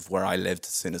get out of where I lived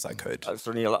as soon as I could.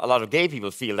 Certainly a lot of gay people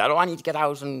feel that, I need to get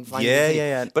out and find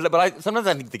Yeah. But sometimes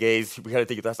I think the gays, we kind of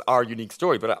think that's our unique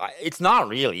story, but it's not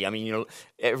really. I mean,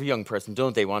 every young person,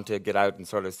 don't they want to get out and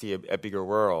sort of see a bigger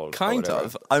world? Kind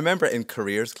of. I remember in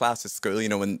careers class at school,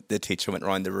 when the teacher went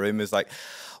around the room, it was like,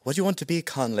 "What do you want to be,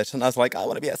 Conlit?" And I was like, "I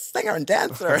want to be a singer and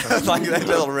dancer." Like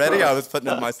already I was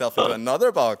putting myself into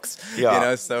another box.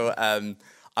 So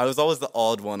I was always the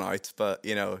odd one out, but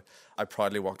I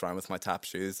proudly walked around with my tap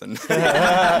shoes. And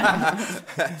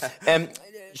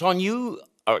Sean, you're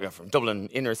from Dublin,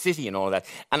 inner city and all that.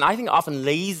 And I think often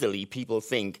lazily people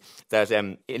think that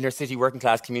inner city working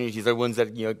class communities are ones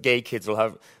that, gay kids will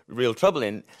have real trouble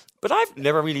in. But I've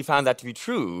never really found that to be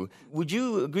true. Would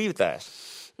you agree with that?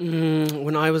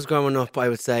 When I was growing up, I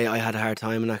would say I had a hard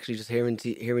time, and actually just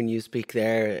hearing you speak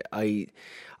there,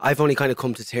 I've only kind of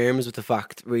come to terms with the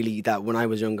fact, really, that when I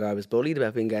was younger, I was bullied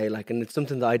about being gay, and it's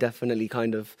something that I definitely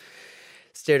kind of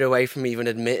steered away from even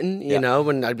admitting,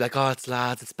 when I'd be like, "Oh, it's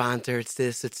lads, it's banter, it's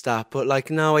this, it's that." But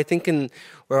no, I think in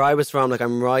where I was from,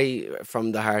 I'm right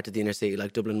from the heart of the inner city,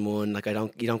 Dublin 1,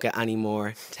 you don't get any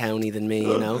more towny than me,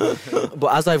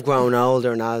 But as I've grown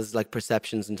older and as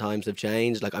perceptions and times have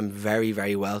changed, I'm very,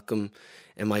 very welcome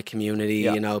in my community.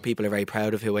 People are very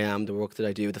proud of who I am, the work that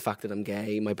I do, the fact that I'm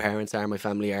gay, my parents are, my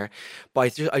family are.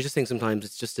 But I just think sometimes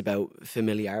it's just about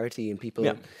familiarity and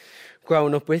people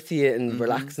growing up with you and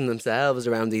relaxing themselves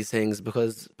around these things,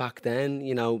 because back then,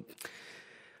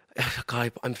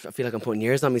 God, I feel like I'm putting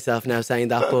years on myself now saying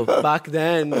that, but back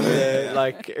then,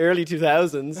 early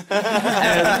 2000s,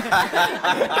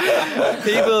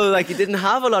 people you didn't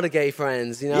have a lot of gay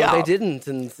friends, they didn't,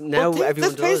 and now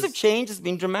everyone does. This pace of change has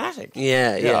been dramatic.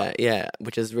 Yeah,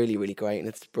 which is really, really great, and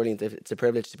it's brilliant. It's a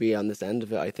privilege to be on this end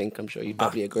of it, I think. I'm sure you'd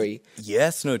probably agree.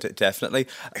 Yes, no, definitely.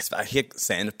 I hate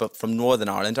saying it, but from Northern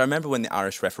Ireland, I remember when the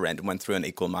Irish referendum went through on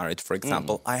equal marriage, for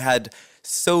example, I had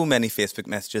so many Facebook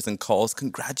messages and calls.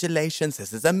 "Congratulations,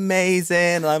 this is amazing."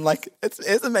 And I'm like, it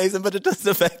is amazing, but it doesn't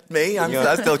affect me.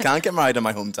 I still can't get married in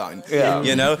my hometown.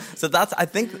 So I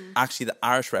think actually the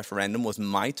Irish referendum was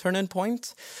my turning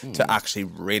point to actually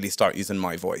really start using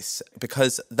my voice,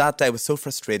 because that day was so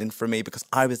frustrating for me, because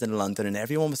I was in London and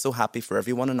everyone was so happy for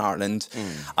everyone in Ireland.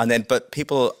 And then, but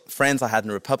friends I had in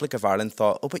the Republic of Ireland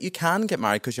thought, "Oh, but you can get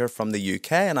married because you're from the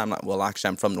UK." And I'm like, "Well, actually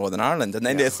I'm from Northern Ireland." And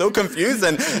then it's so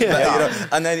confusing.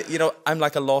 And then, I'm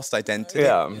like a lost identity.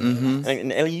 Yeah.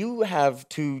 And Ellie, you have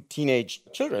two teenage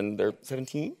children. They're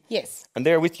 17? Yes. And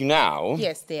they're with you now.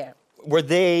 Yes, they are. were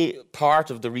they part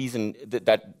of the reason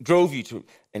that drove you to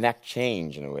enact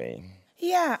change in a way?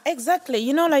 Yeah, exactly.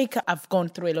 You know, like I've gone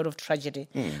through a lot of tragedy.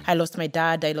 I lost my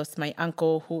dad, I lost my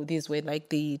uncle, who these were like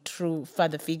the true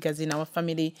father figures in our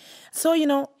family. So, you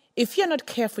know, if you're not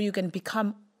careful, you can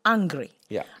become angry.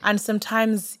 Yeah. And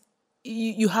sometimes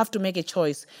you have to make a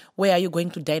choice. Where are you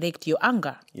going to direct your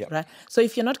anger? Yeah. Right? So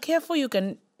if you're not careful, you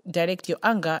can direct your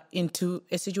anger into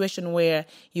a situation where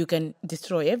you can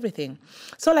destroy everything.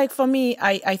 So like for me,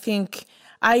 I think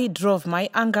I drove my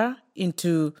anger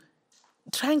into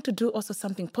trying to do also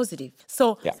something positive.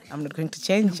 So I'm not going to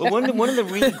change. Well, one of the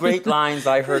really great lines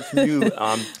I heard from you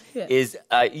is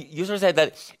you sort of said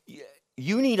that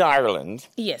you need Ireland.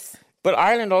 Yes. But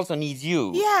Ireland also needs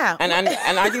you. Yeah. And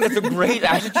I think that's a great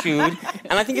attitude.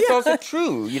 And I think it's also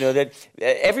true, you know, that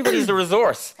everybody's a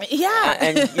resource. Yeah.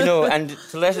 And, you know, and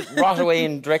to let it rot away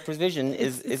in direct provision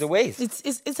is a waste.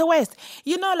 It's a waste.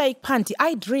 You know, like Panti,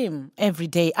 I dream every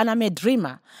day and I'm a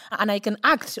dreamer and I can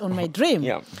act on my dream.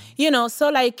 Yeah. You know, so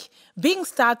like being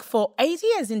stuck for 8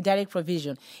 years in direct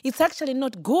provision, it's actually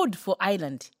not good for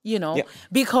Ireland, you know,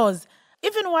 because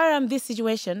even while I'm in this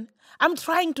situation, I'm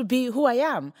trying to be who I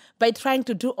am by trying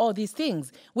to do all these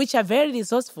things, which are very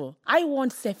resourceful. I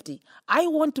want safety. I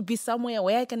want to be somewhere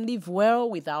where I can live well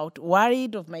without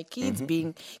worried of my kids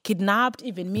being kidnapped,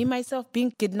 even me myself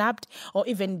being kidnapped, or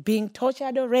even being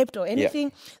tortured or raped or anything.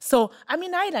 Yeah. So I'm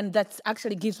in Ireland that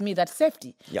actually gives me that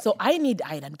safety. Yeah. So I need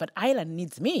Ireland, but Ireland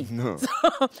needs me. No.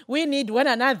 So we need one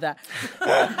another.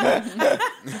 But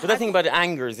the thing about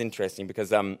anger is interesting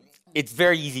because it's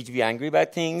very easy to be angry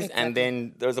about things, and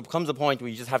then comes a point where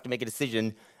you just have to make a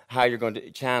decision how you're going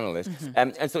to channel it.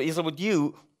 And so, Isla, with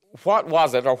you, what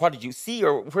was it, or what did you see,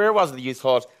 or where was it that you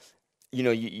thought, you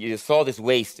know, you saw this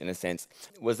waste in a sense?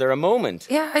 Was there a moment?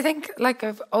 Yeah, I think like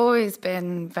I've always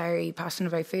been very passionate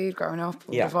about food growing up.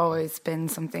 Yeah. We've always been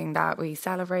something that we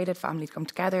celebrated, families come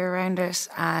together around it.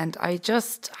 And I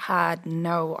just had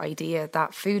no idea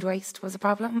that food waste was a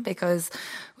problem because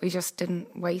we just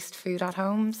didn't waste food at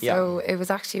home. So it was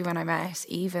actually when I met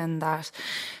Even that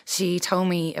she told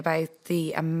me about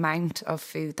the amount of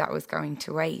food that was going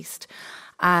to waste.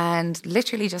 And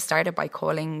literally just started by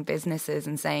calling businesses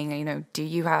and saying, you know, do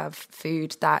you have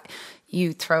food that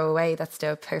you throw away that's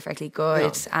still perfectly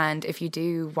good? Yeah. And if you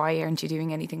do, why aren't you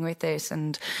doing anything with it?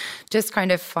 And just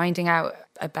kind of finding out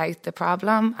about the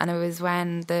problem. And it was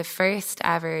when the first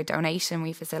ever donation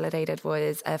we facilitated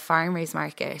was a farmer's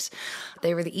market.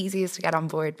 They were the easiest to get on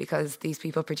board because these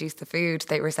people produced the food,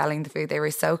 they were selling the food, they were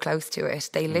so close to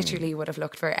it. They literally would have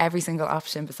looked for every single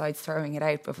option besides throwing it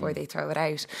out before they throw it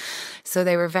out. So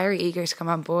they were very eager to come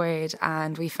on board,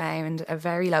 and we found a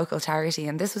very local charity,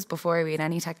 and this was before we had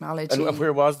any technology. And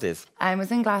where was this? I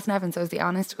was in Glasnevin, so it was the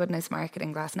Honest Goodness Market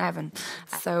in Glasnevin.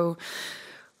 So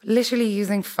literally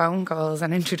using phone calls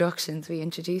and introductions, we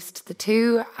introduced the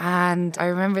two, and I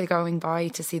remember going by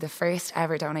to see the first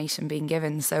ever donation being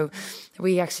given. So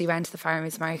we actually went to the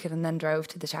farmers market and then drove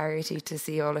to the charity to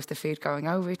see all of the food going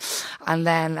over, and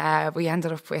then we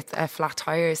ended up with a flat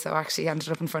tire, so actually ended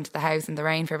up in front of the house in the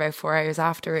rain for about 4 hours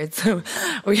afterwards. So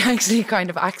we actually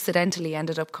kind of accidentally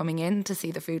ended up coming in to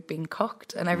see the food being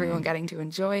cooked and everyone getting to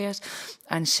enjoy it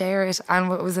and share it. And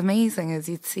what was amazing is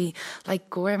you'd see like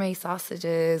gourmet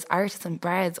sausages, artisan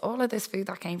breads, all of this food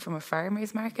that came from a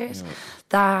farmer's market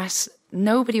that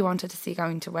nobody wanted to see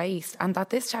going to waste, and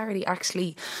that this charity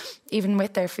actually, even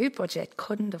with their food budget,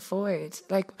 couldn't afford.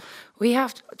 Like, we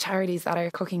have charities that are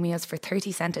cooking meals for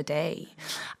 30 cents a day,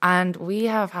 and we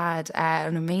have had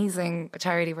an amazing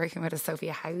charity working with us,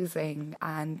 Sophia Housing,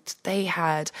 and they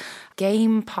had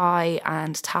game pie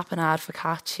and tapenade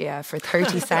focaccia for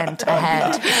 30 cents a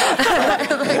head.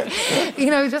 Like,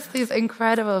 you know, just this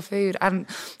incredible food, and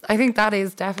I think that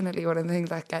is definitely one of the things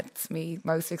that gets me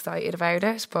most excited about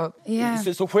it. But yeah.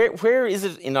 So where is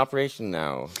it in operation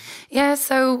now? Yeah,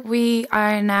 so we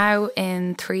are now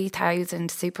in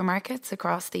 3,000 supermarkets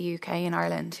across the UK and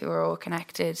Ireland who are all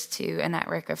connected to a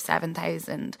network of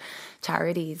 7,000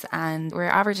 charities, and we're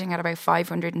averaging at about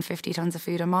 550 tonnes of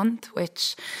food a month,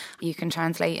 which you can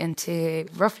translate into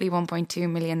roughly 1.2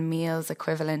 million meals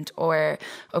equivalent, or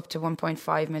up to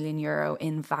 1.5 million euro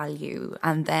in value.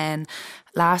 And then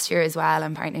last year as well,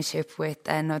 in partnership with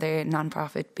another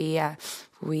non-profit, BIA,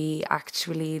 we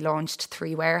actually launched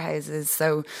 3 warehouses.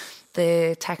 So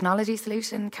The technology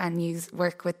solution can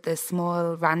work with the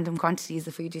small random quantities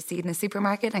of food you see in a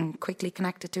supermarket and quickly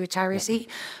connect it to a charity.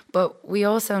 But we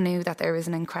also knew that there was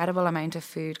an incredible amount of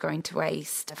food going to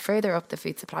waste further up the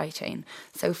food supply chain.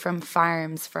 So from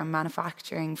farms, from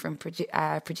manufacturing, from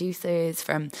producers,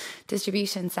 from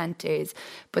distribution centres.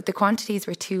 But the quantities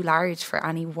were too large for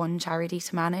any one charity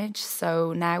to manage.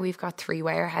 So now we've got 3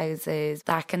 warehouses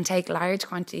that can take large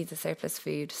quantities of surplus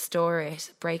food, store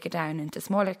it, break it down into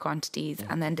smaller quantities,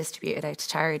 and then distribute it out to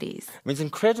charities. I mean, it's an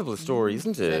incredible story,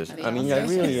 isn't it? I mean,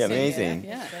 Awesome. really amazing.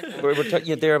 We're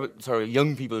talking there, sort of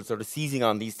young people sort of seizing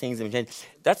on these things. And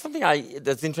that's something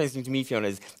that's interesting to me, Fiona,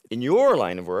 is in your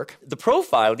line of work,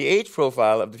 the age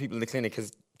profile of the people in the clinic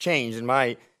has changed in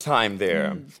my time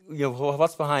there.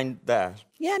 What's behind that?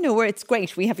 Yeah, no, it's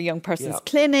great. We have a young person's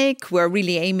clinic. We're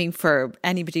really aiming for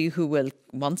anybody who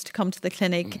wants to come to the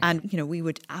clinic. And, we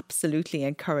would absolutely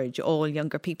encourage all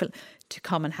younger people to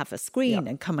come and have a screen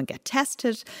and come and get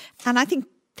tested. And I think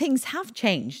things have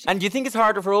changed. And do you think it's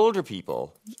harder for older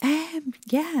people?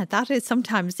 Yeah, that is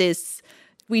sometimes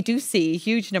we do see a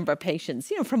huge number of patients,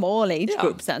 from all age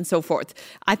groups and so forth.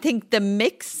 I think the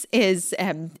mix is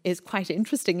quite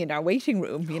interesting in our waiting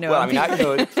room. Well, I mean,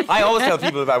 I always tell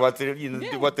people about what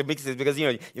the mix is, because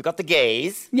you've got the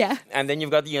gays, and then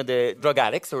you've got the drug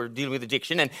addicts who are dealing with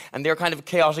addiction, and they're kind of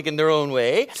chaotic in their own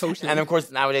way. Totally. And of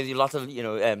course nowadays you have lots of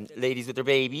ladies with their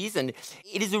babies, and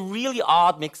it is a really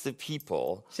odd mix of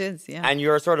people. It is, yeah. And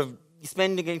you're sort of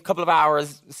spending a couple of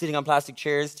hours sitting on plastic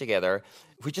chairs together,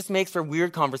 which just makes for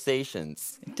weird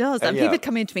conversations. It does. And people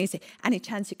come in to me and say, any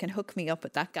chance you can hook me up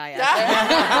with that guy out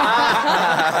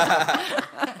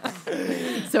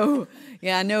there? So,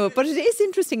 but it is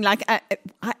interesting. Like,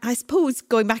 I suppose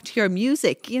going back to your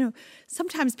music,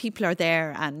 sometimes people are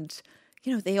there and,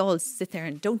 they all sit there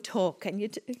and don't talk, and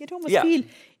you'd almost feel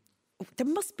there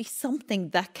must be something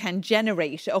that can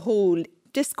generate a whole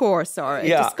discourse or a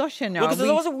discussion. Because there's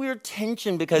always a weird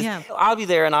tension, because I'll be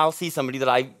there and I'll see somebody that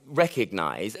I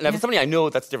recognise, and if it's somebody I know,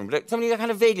 that's different, but somebody I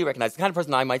kind of vaguely recognise, the kind of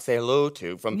person I might say hello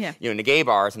to from in a gay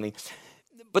bar or something.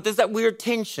 But there's that weird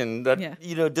tension that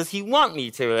does he want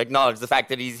me to acknowledge the fact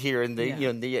that he's here in the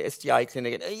in the STI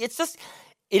clinic? It's just,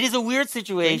 it is a weird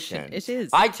situation. It is.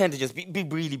 I tend to just be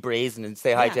really brazen and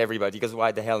say hi to everybody, because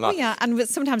why the hell not? And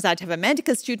sometimes I'd have a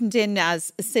medical student in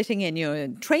as sitting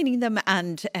in, training them,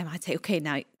 and I'd say, okay,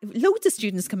 now loads of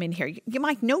students come in here. You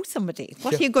might know somebody.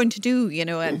 What are you going to do?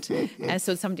 And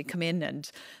so somebody come in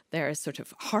and they're sort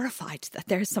of horrified that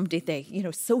there's somebody they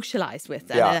socialise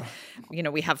with. And,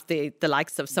 we have the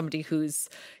likes of somebody who's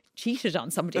cheated on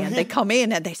somebody, and they come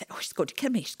in and they say, oh, she's going to kill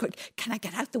me, can I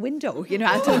get out the window?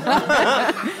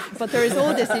 But there is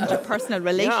all this interpersonal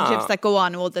relationships that go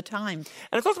on all the time.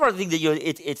 And it's also part of the thing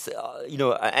that it's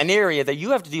an area that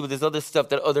you have to deal with this other stuff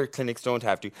that other clinics don't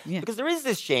have to, because there is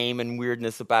this shame and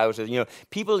weirdness about it.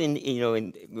 People in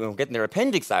getting their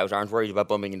appendix out aren't worried about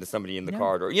bumping into somebody in the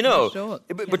corridor.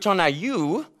 But John, now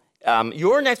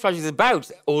your next project is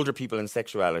about older people and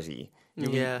sexuality.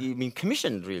 You've been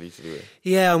commissioned, really, to do it.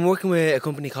 Yeah, I'm working with a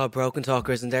company called Broken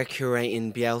Talkers, and they're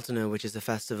curating Bieltana, which is a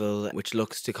festival which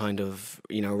looks to kind of,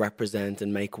 represent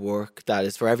and make work that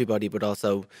is for everybody, but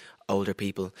also older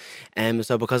people.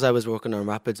 So because I was working on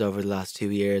Rapids over the last 2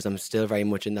 years, I'm still very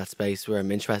much in that space where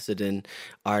I'm interested in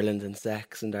Ireland and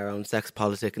sex and our own sex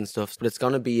politic and stuff. But it's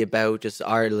going to be about just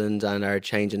Ireland and our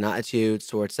change in attitudes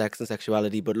towards sex and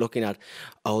sexuality, but looking at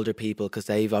older people, because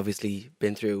they've obviously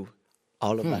been through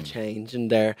all of that change,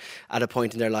 and they're at a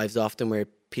point in their lives often where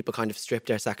people kind of strip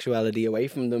their sexuality away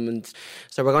from them. And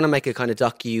so we're going to make a kind of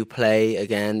docu-play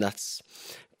again that's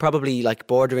probably like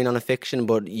bordering on a fiction,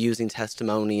 but using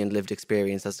testimony and lived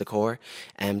experience as the core,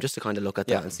 just to kind of look at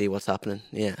that and see what's happening.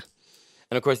 And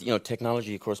of course,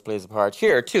 technology, of course, plays a part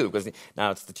here too, because now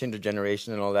it's the Tinder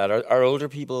generation and all that. Are older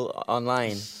people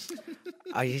online?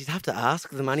 You'd have to ask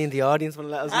them. Any in the audience want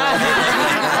to let us know?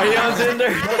 Are you on Tinder?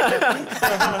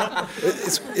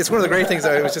 It's one of the great things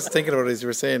I was just thinking about, as you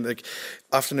were saying. Like,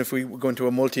 often if we go into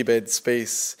a multi-bed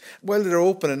space, well, they're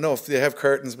open enough, they have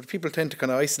curtains, but people tend to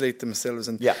kind of isolate themselves.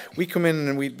 And we come in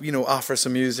and we, offer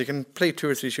some music and play 2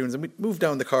 or 3 tunes, and we move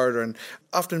down the corridor, and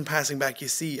often passing back you'll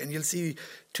see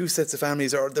 2 sets of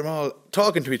families, or they're all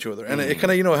talking to each other, and it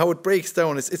kind of, how it breaks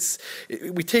down.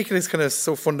 We take it as kind of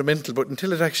so fundamental, but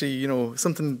until it actually,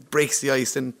 something breaks the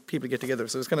ice, then people get together.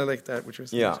 So it's kind of like that, which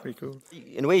was pretty cool.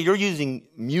 In a way, you're using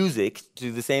music to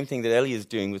do the same thing that Ellie is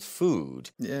doing with food.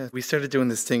 Yeah, we started doing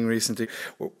this thing recently.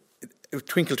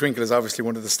 Twinkle Twinkle is obviously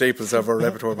one of the staples of our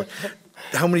repertoire, but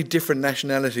how many different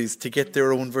nationalities to get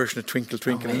their own version of Twinkle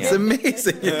Twinkle. It's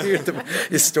amazing. You hear them,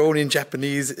 Estonian,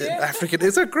 Japanese, African.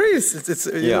 It's great. It's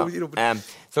you know.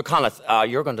 So, Conleth,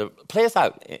 you're going to play us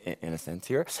out in a sense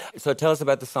here. So tell us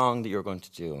about the song that you're going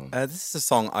to do. This is a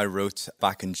song I wrote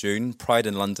back in June. Pride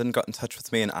in London got in touch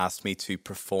with me and asked me to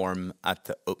perform at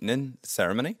the opening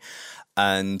ceremony.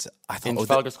 And I thought... In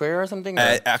Trafalgar Square or something?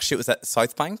 Actually, it was at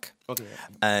South Bank. Okay.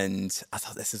 And I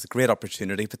thought, this is a great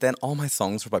opportunity. But then all my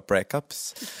songs were about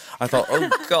breakups. I thought, oh,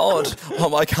 God,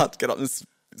 I can't get up and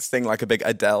sing like a big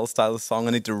Adele-style song.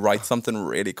 I need to write something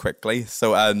really quickly.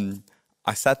 So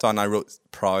I sat down, I wrote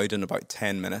Proud in about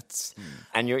 10 minutes.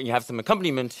 And you have some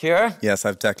accompaniment here. Yes, I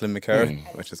have Declan McCarr,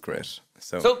 which is great.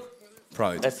 So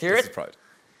Proud. Let's hear this it. Is Proud.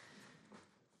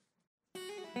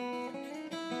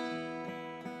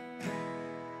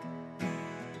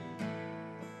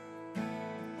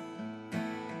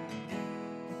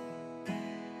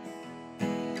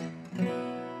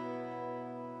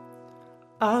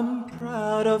 I'm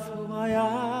proud of who I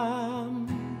am.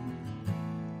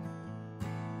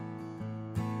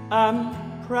 I'm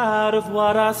proud of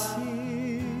what I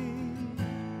see.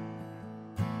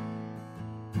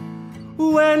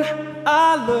 When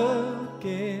I look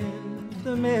in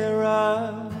the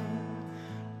mirror,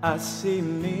 I see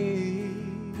me.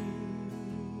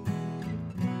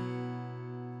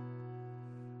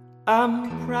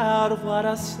 I'm proud of what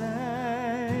I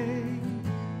say.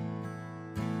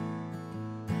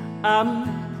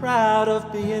 I'm proud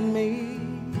of being me.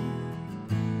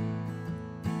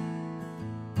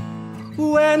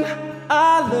 When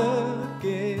I look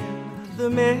in the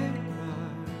mirror,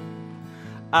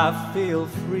 I feel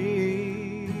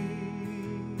free.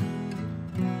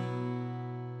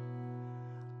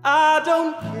 I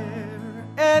don't care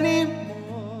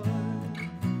anymore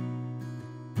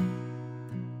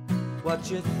what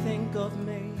you think of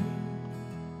me.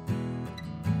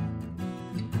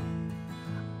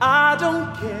 I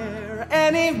don't care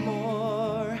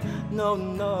anymore, no,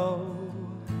 no.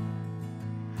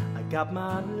 I got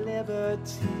my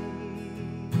liberty,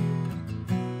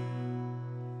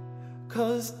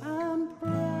 'cause I'm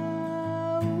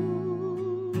proud,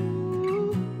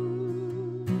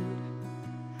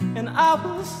 and I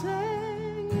will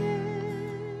sing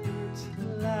it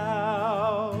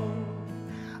loud.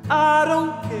 I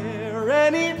don't care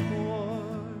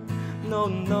anymore, no,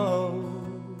 no.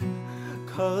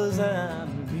 'Cause I'm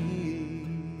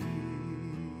me.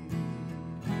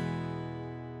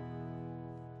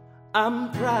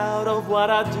 I'm proud of what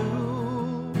I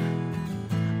do.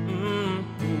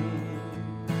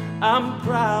 I'm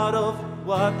proud of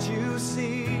what you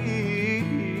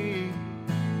see.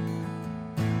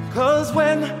 'Cause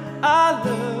when I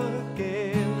look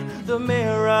in the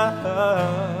mirror,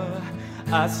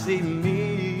 I see me.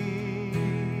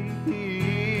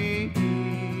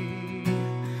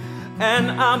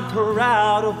 And I'm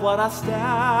proud of what I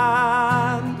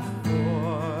stand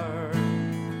for.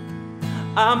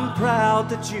 I'm proud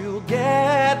that you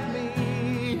get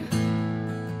me.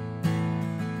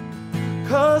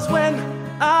 'Cause when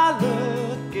I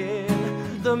look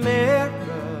in the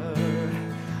mirror,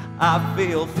 I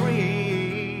feel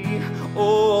free.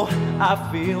 Oh, I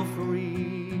feel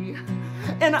free.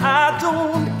 And I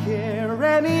don't care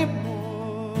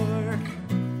anymore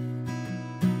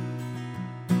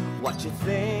what you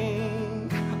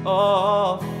think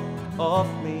of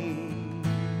me.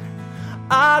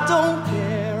 I don't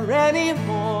care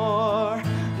anymore,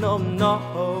 no, no.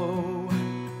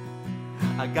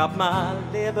 I got my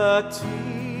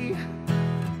liberty,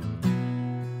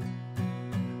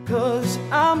 'cause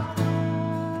I'm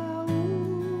proud,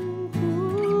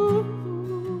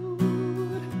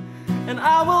 and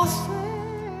I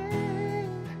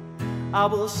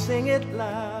will sing it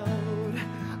loud.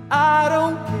 I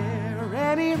don't care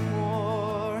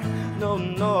anymore, no,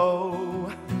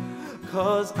 no,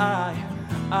 'cause I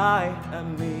am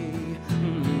me.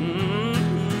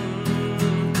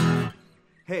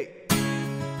 Hey.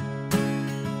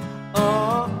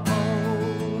 Oh,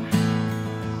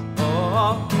 oh,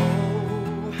 oh,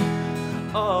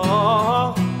 oh,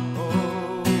 oh, oh.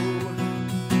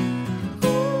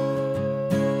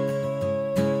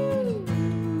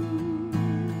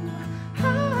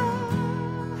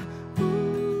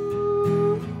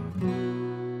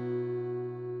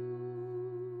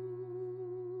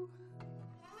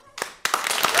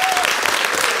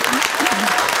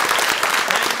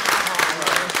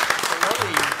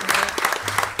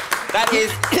 That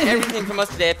is everything from us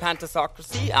today at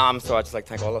Pantisocracy. So I'd just like to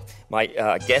thank all of my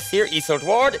guests here, Isolde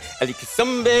Ward, Ellie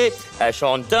Kasumbe,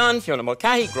 Sean Dunn, Fiona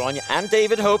Mulcahy, Grania and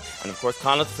David Hope, and of course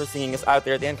Connacht for singing us out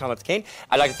there at the end, Connacht Kane.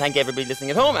 I'd like to thank everybody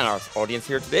listening at home and our audience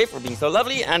here today for being so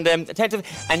lovely and attentive.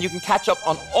 And you can catch up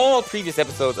on all previous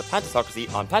episodes of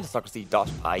Pantisocracy on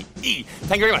pantisocracy.ie.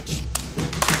 Thank you very much.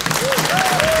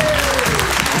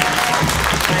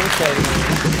 Thanks,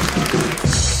 everyone.